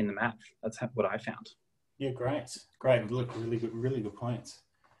in the MAV. That's what I found. Yeah, great. Look, really good points.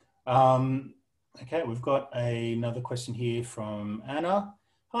 Okay, we've got another question here from Anna.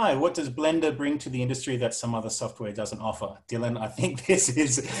 Hi, what does Blender bring to the industry that some other software doesn't offer? Dylan, I think this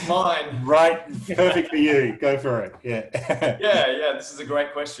is mine. Right, perfect for you. Go for it. Yeah. yeah, this is a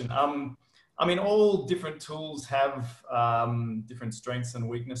great question. I mean, all different tools have different strengths and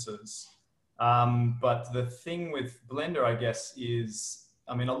weaknesses. But the thing with Blender, I guess, is,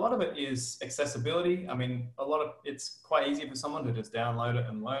 I mean, a lot of it is accessibility. I mean, it's quite easy for someone to just download it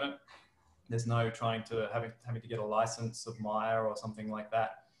and learn it. There's no having to get a license of Maya or something like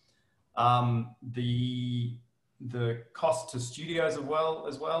that. The cost to studios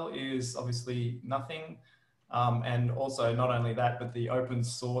as well is obviously nothing. And also not only that, but the open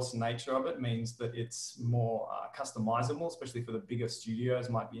source nature of it means that it's more customizable, especially for the bigger studios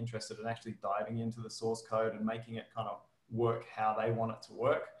might be interested in actually diving into the source code and making it kind of work how they want it to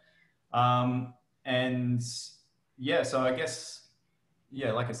work. And yeah, so I guess,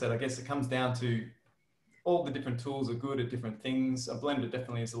 yeah, like I said, I guess it comes down to all the different tools are good at different things. A Blender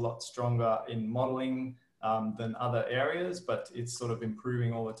definitely is a lot stronger in modeling than other areas, but it's sort of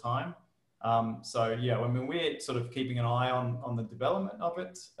improving all the time. So yeah, I mean, we're sort of keeping an eye on the development of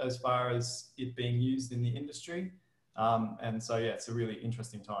it as far as it being used in the industry. And so yeah, it's a really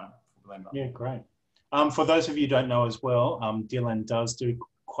interesting time for Blender. Yeah, great. For those of you who don't know as well, Dylan does do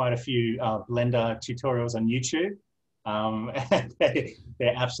quite a few Blender tutorials on YouTube.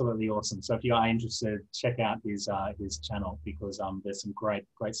 They're absolutely awesome. So if you are interested, check out his channel, because there's some great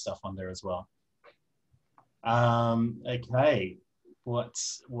stuff on there as well. Okay,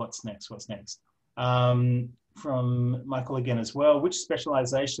 what's next? From Michael again as well. Which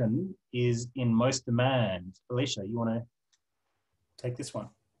specialization is in most demand? Ailisha, you want to take this one.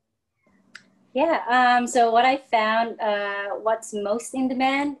 Yeah, so what I found, what's most in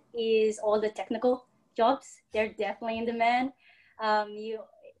demand is all the technical jobs. They're definitely in demand.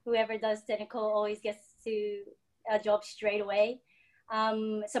 Whoever does technical always gets to a job straight away.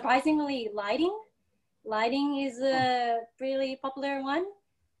 Surprisingly, lighting is a really popular one.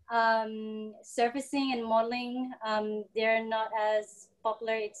 Surfacing and modeling, they're not as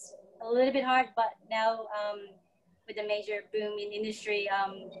popular. It's a little bit hard, but now with the major boom in industry,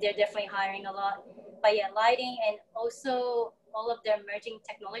 they're definitely hiring a lot. But yeah, lighting and also all of their emerging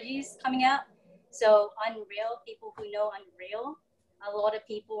technologies coming out. So Unreal, people who know Unreal, a lot of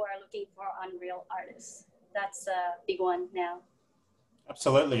people are looking for Unreal artists. That's a big one now.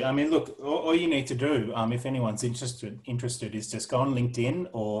 Absolutely. I mean, look, all you need to do, if anyone's interested, is just go on LinkedIn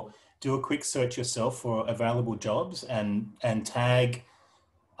or do a quick search yourself for available jobs and tag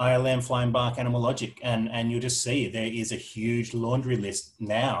ILM Flying Bark Animal Logic, and you'll just see there is a huge laundry list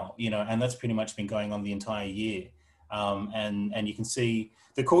now, and that's pretty much been going on the entire year. And you can see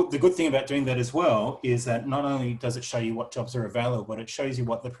the good thing about doing that as well is that not only does it show you what jobs are available, but it shows you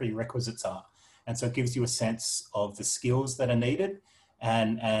what the prerequisites are. And so it gives you a sense of the skills that are needed.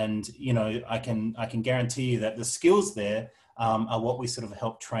 And I can guarantee you that the skills there are what we sort of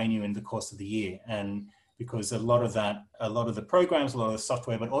help train you in the course of the year. And because a lot of the programs, a lot of the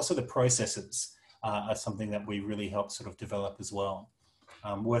software, but also the processes are something that we really help sort of develop as well.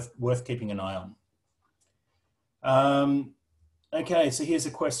 Worth keeping an eye on. Okay, so here's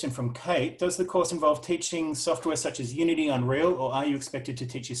a question from Kate. Does the course involve teaching software such as Unity, Unreal, or are you expected to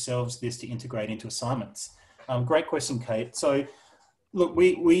teach yourselves this to integrate into assignments? Great question, Kate. So look,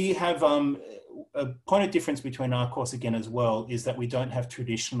 we have a point of difference between our course again as well is that we don't have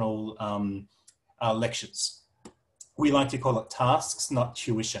traditional lectures. We like to call it tasks, not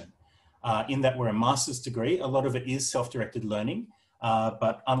tuition. In that we're a master's degree, a lot of it is self-directed learning,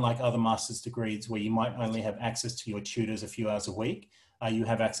 but unlike other master's degrees where you might only have access to your tutors a few hours a week, you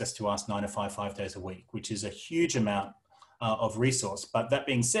have access to us 9 to 5, 5 days a week, which is a huge amount of resource. But that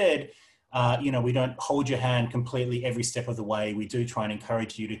being said, we don't hold your hand completely every step of the way. We do try and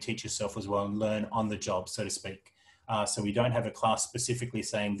encourage you to teach yourself as well and learn on the job, so to speak. So we don't have a class specifically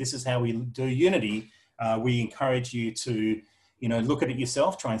saying, this is how we do Unity. We encourage you to, look at it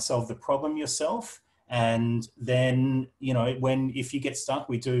yourself, try and solve the problem yourself. And then, if you get stuck,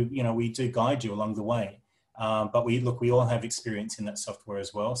 we do guide you along the way. But we all have experience in that software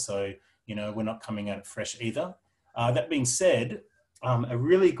as well. So, we're not coming at it fresh either. That being said, a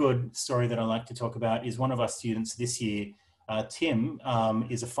really good story that I like to talk about is one of our students this year, Tim,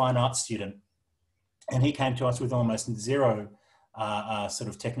 is a fine arts student. And he came to us with almost zero sort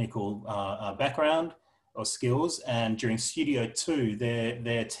of technical background or skills. And during Studio 2,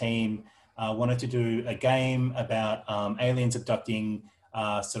 their team wanted to do a game about aliens abducting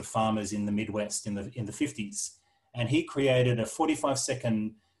sort of farmers in the Midwest in the 50s. And he created a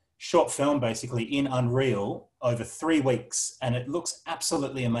 45-second short film basically in Unreal over 3 weeks, and it looks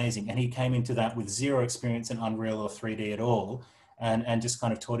absolutely amazing. And he came into that with zero experience in Unreal or 3D at all, and just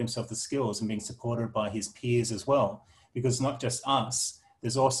kind of taught himself the skills and being supported by his peers as well. Because it's not just us,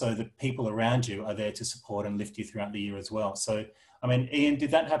 there's also the people around you are there to support and lift you throughout the year as well. So, I mean, Ian,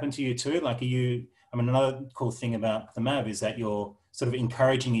 did that happen to you too? Like, another cool thing about the MAV is that you're sort of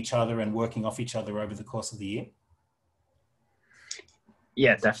encouraging each other and working off each other over the course of the year.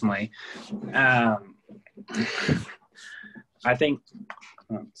 Yeah, definitely. I think,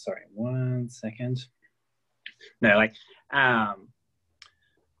 sorry, 1 second. No,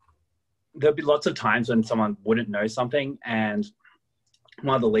 there'll be lots of times when someone wouldn't know something and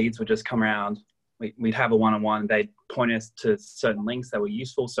one of the leads would just come around. We'd have a one-on-one, they'd point us to certain links that were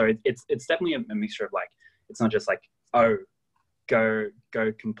useful. So it's definitely a mixture of it's not just go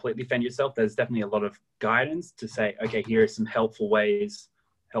completely fend yourself. There's definitely a lot of guidance to say, okay, here are some helpful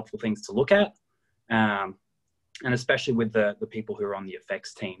things to look at. And especially with the people who are on the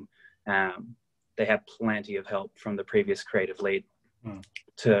effects team, they have plenty of help from the previous creative lead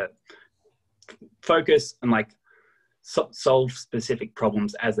to focus and solve specific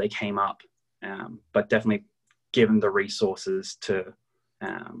problems as they came up, but definitely give them the resources to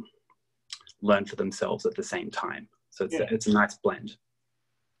learn for themselves at the same time. So it's a nice blend.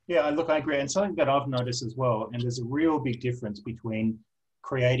 Yeah, look, I agree. And something that I've noticed as well, and there's a real big difference between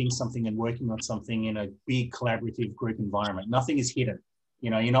creating something and working on something in a big collaborative group environment. Nothing is hidden.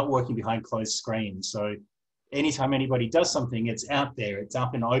 You're not working behind closed screens. So anytime anybody does something, it's out there, it's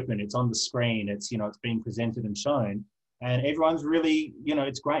up and open, it's on the screen, it's being presented and shown. And everyone's really,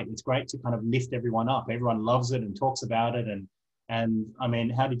 it's great. It's great to kind of lift everyone up. Everyone loves it and talks about it. And I mean,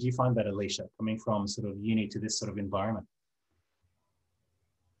 how did you find that, Ailisha, coming from sort of uni to this sort of environment?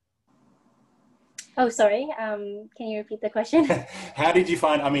 Oh, sorry. Can you repeat the question? How did you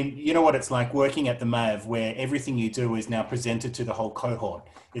find, I mean, you know what it's like working at the MAV where everything you do is now presented to the whole cohort.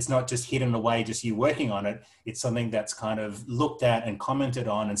 It's not just hidden away, just you working on it. It's something that's kind of looked at and commented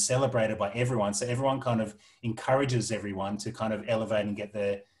on and celebrated by everyone. So everyone kind of encourages everyone to kind of elevate and get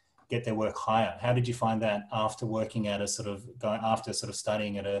their work higher. How did you find that after working at after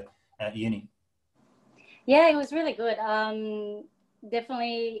studying at uni? Yeah, it was really good.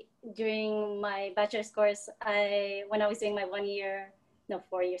 Definitely during my bachelor's course, when I was doing my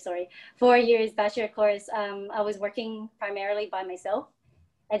 4 years bachelor course, I was working primarily by myself.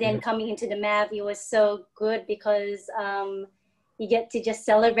 And then coming into the MAV, it was so good because you get to just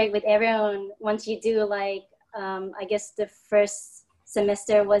celebrate with everyone. Once you do I guess the first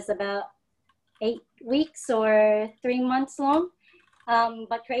semester was about 8 weeks or 3 months long.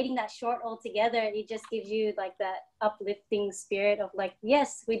 But creating that short all together, it just gives you like that uplifting spirit of like,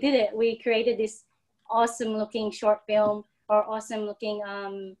 yes, we did it. We created this awesome looking short film or awesome looking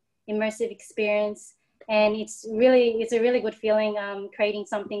immersive experience. And it's a really good feeling creating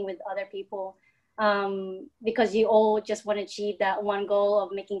something with other people because you all just want to achieve that one goal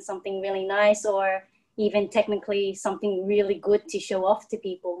of making something really nice or even technically something really good to show off to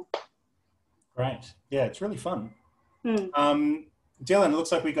people. Great. Yeah, it's really fun. Dylan, it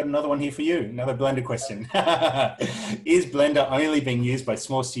looks like we've got another one here for you, another Blender question. Is Blender only being used by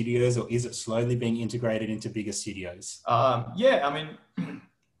small studios or is it slowly being integrated into bigger studios? Yeah, I mean,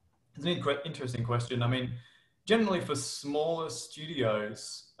 it's an interesting question. I mean, generally for smaller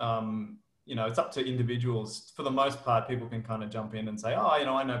studios, it's up to individuals. For the most part, people can kind of jump in and say, oh,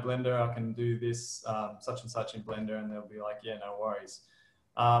 I know Blender, I can do this, such and such in Blender, and they'll be like, yeah, no worries.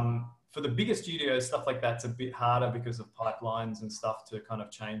 For the bigger studios, stuff like that's a bit harder because of pipelines and stuff to kind of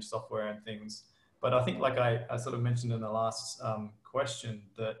change software and things. But I think like I sort of mentioned in the last question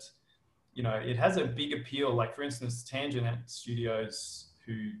that, it has a big appeal. Like for instance, Tangent Studios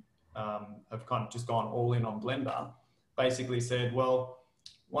who have kind of just gone all in on Blender basically said, well,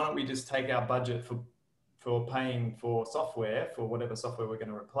 why don't we just take our budget for paying for software, for whatever software we're going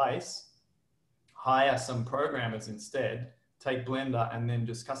to replace, hire some programmers instead, take Blender and then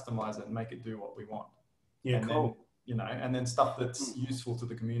just customize it and make it do what we want. Yeah, and cool. Then, and then stuff that's useful to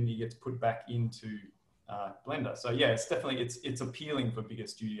the community gets put back into Blender. So yeah, it's definitely, it's appealing for bigger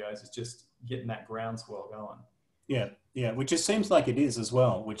studios. It's just getting that groundswell going. Yeah, which it seems like it is as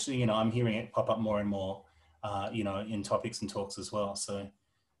well, which, I'm hearing it pop up more and more, in topics and talks as well. So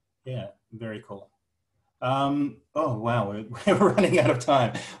yeah, very cool. Oh wow, we're running out of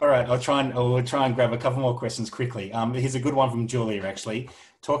time. All right, we'll try and grab a couple more questions quickly. Here's a good one from Julia, actually,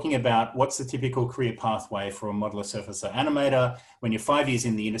 talking about what's the typical career pathway for a modeler, surfacer, animator when you're 5 years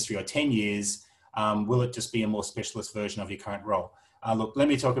in the industry or 10 years. Will it just be a more specialist version of your current role? Look, let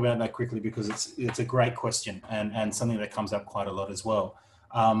me talk about that quickly because it's a great question and something that comes up quite a lot as well.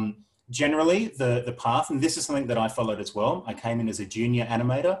 Generally, the path, and this is something that I followed as well. I came in as a junior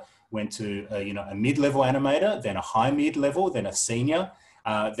animator, went to a mid-level animator, then a high mid-level, then a senior,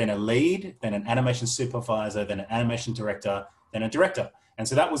 then a lead, then an animation supervisor, then an animation director, then a director. And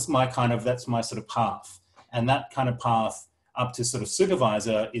so that was that's my sort of path. And that kind of path up to sort of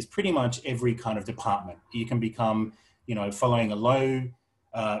supervisor is pretty much every kind of department. You can become, following a low,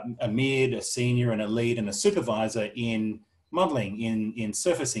 a mid, a senior, and a lead, and a supervisor in modeling, in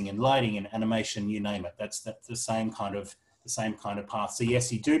surfacing, in lighting, in animation, you name it. That's the same kind of path. So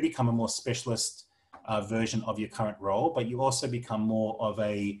yes, you do become a more specialist version of your current role, but you also become more of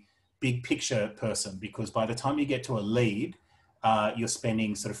a big picture person because by the time you get to a lead, you're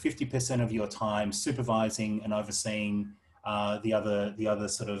spending sort of 50% of your time supervising and overseeing the other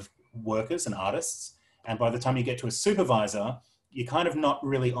sort of workers and artists. And by the time you get to a supervisor, you're kind of not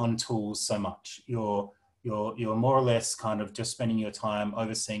really on tools so much. You're more or less kind of just spending your time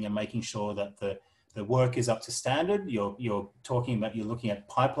overseeing and making sure that the work is up to standard. You're looking at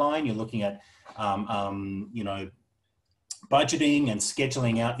pipeline, you're looking at, budgeting and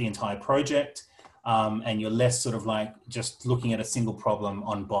scheduling out the entire project. And you're less sort of like just looking at a single problem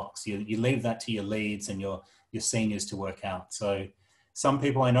on box. You leave that to your leads and your seniors to work out. So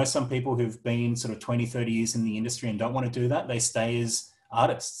I know some people who've been sort of 20, 30 years in the industry and don't want to do that. They stay as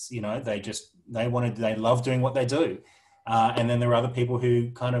artists, they love doing what they do. And then there are other people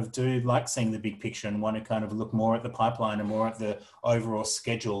who kind of do like seeing the big picture and want to kind of look more at the pipeline and more at the overall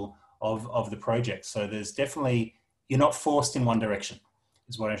schedule of the project. So there's definitely, you're not forced in one direction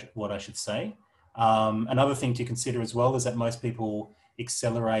is what I should say. Another thing to consider as well is that most people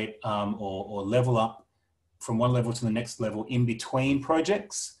accelerate or level up from one level to the next level in between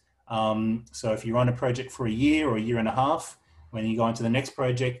projects. So if you're on a project for a year or a year and a half, When you go into the next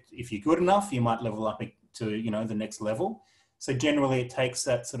project, if you're good enough, you might level up to, you know, the next level. So generally it takes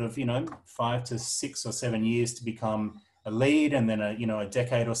that sort of, you know, 5 to 6 or 7 years to become a lead, and then a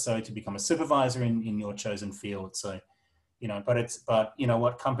decade or so to become a supervisor in your chosen field. So, you know, but you know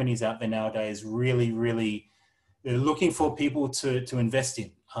what, companies out there nowadays really, they're looking for people to invest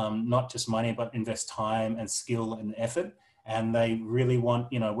in, not just money, but invest time and skill and effort. And they really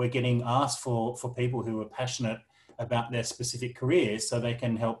want, you know, we're getting asked for people who are passionate about their specific careers so they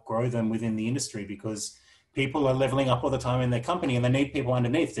can help grow them within the industry, because people are leveling up all the time in their company and they need people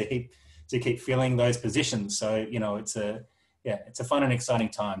underneath to keep filling those positions. So, you know, it's a fun and exciting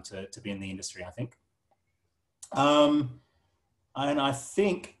time to be in the industry, I think. And I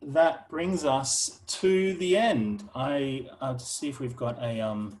think that brings us to the end. I'll see if we've got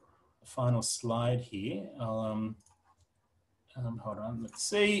a final slide here. I'll hold on, let's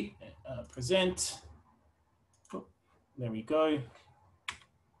see, present. Oh, there we go.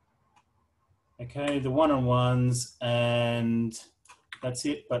 Okay, the one-on-ones, and that's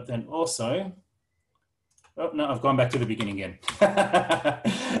it. But then also, oh no, I've gone back to the beginning again.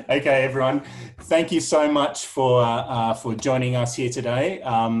 Okay, everyone, thank you so much for joining us here today.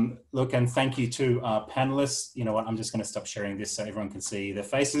 Look, and thank you to our panelists. You know what, I'm just going to stop sharing this so everyone can see their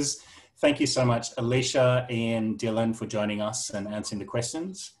faces. Thank you so much, Ailisha, Ian, Dylan, for joining us and answering the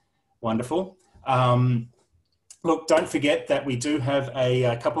questions. Wonderful. Look, don't forget that we do have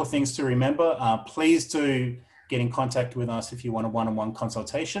a couple of things to remember. Please do get in contact with us if you want a one-on-one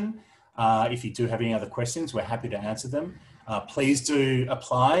consultation. If you do have any other questions, we're happy to answer them. Please do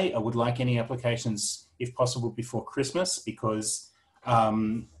apply. I would like any applications, if possible, before Christmas, because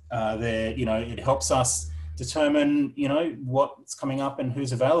it helps us determine, you know, what's coming up and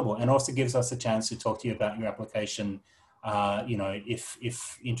who's available, and also gives us a chance to talk to you about your application, you know,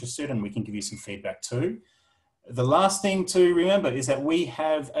 if interested, and we can give you some feedback too. The last thing to remember is that we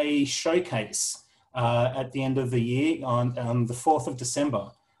have a showcase at the end of the year on the 4th of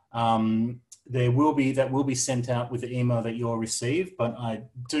December. That will be sent out with the email that you'll receive, but I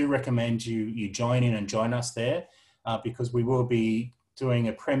do recommend you join in and join us there, because we will be doing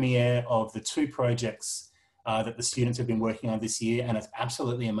a premiere of the 2 projects that the students have been working on this year, and it's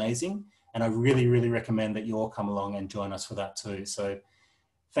absolutely amazing. And I really recommend that you all come along and join us for that too. So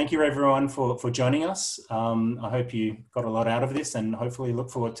thank you everyone for joining us. I hope you got a lot out of this, and hopefully look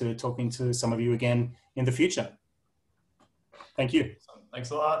forward to talking to some of you again in the future. Thank you.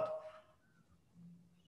 Thanks a lot.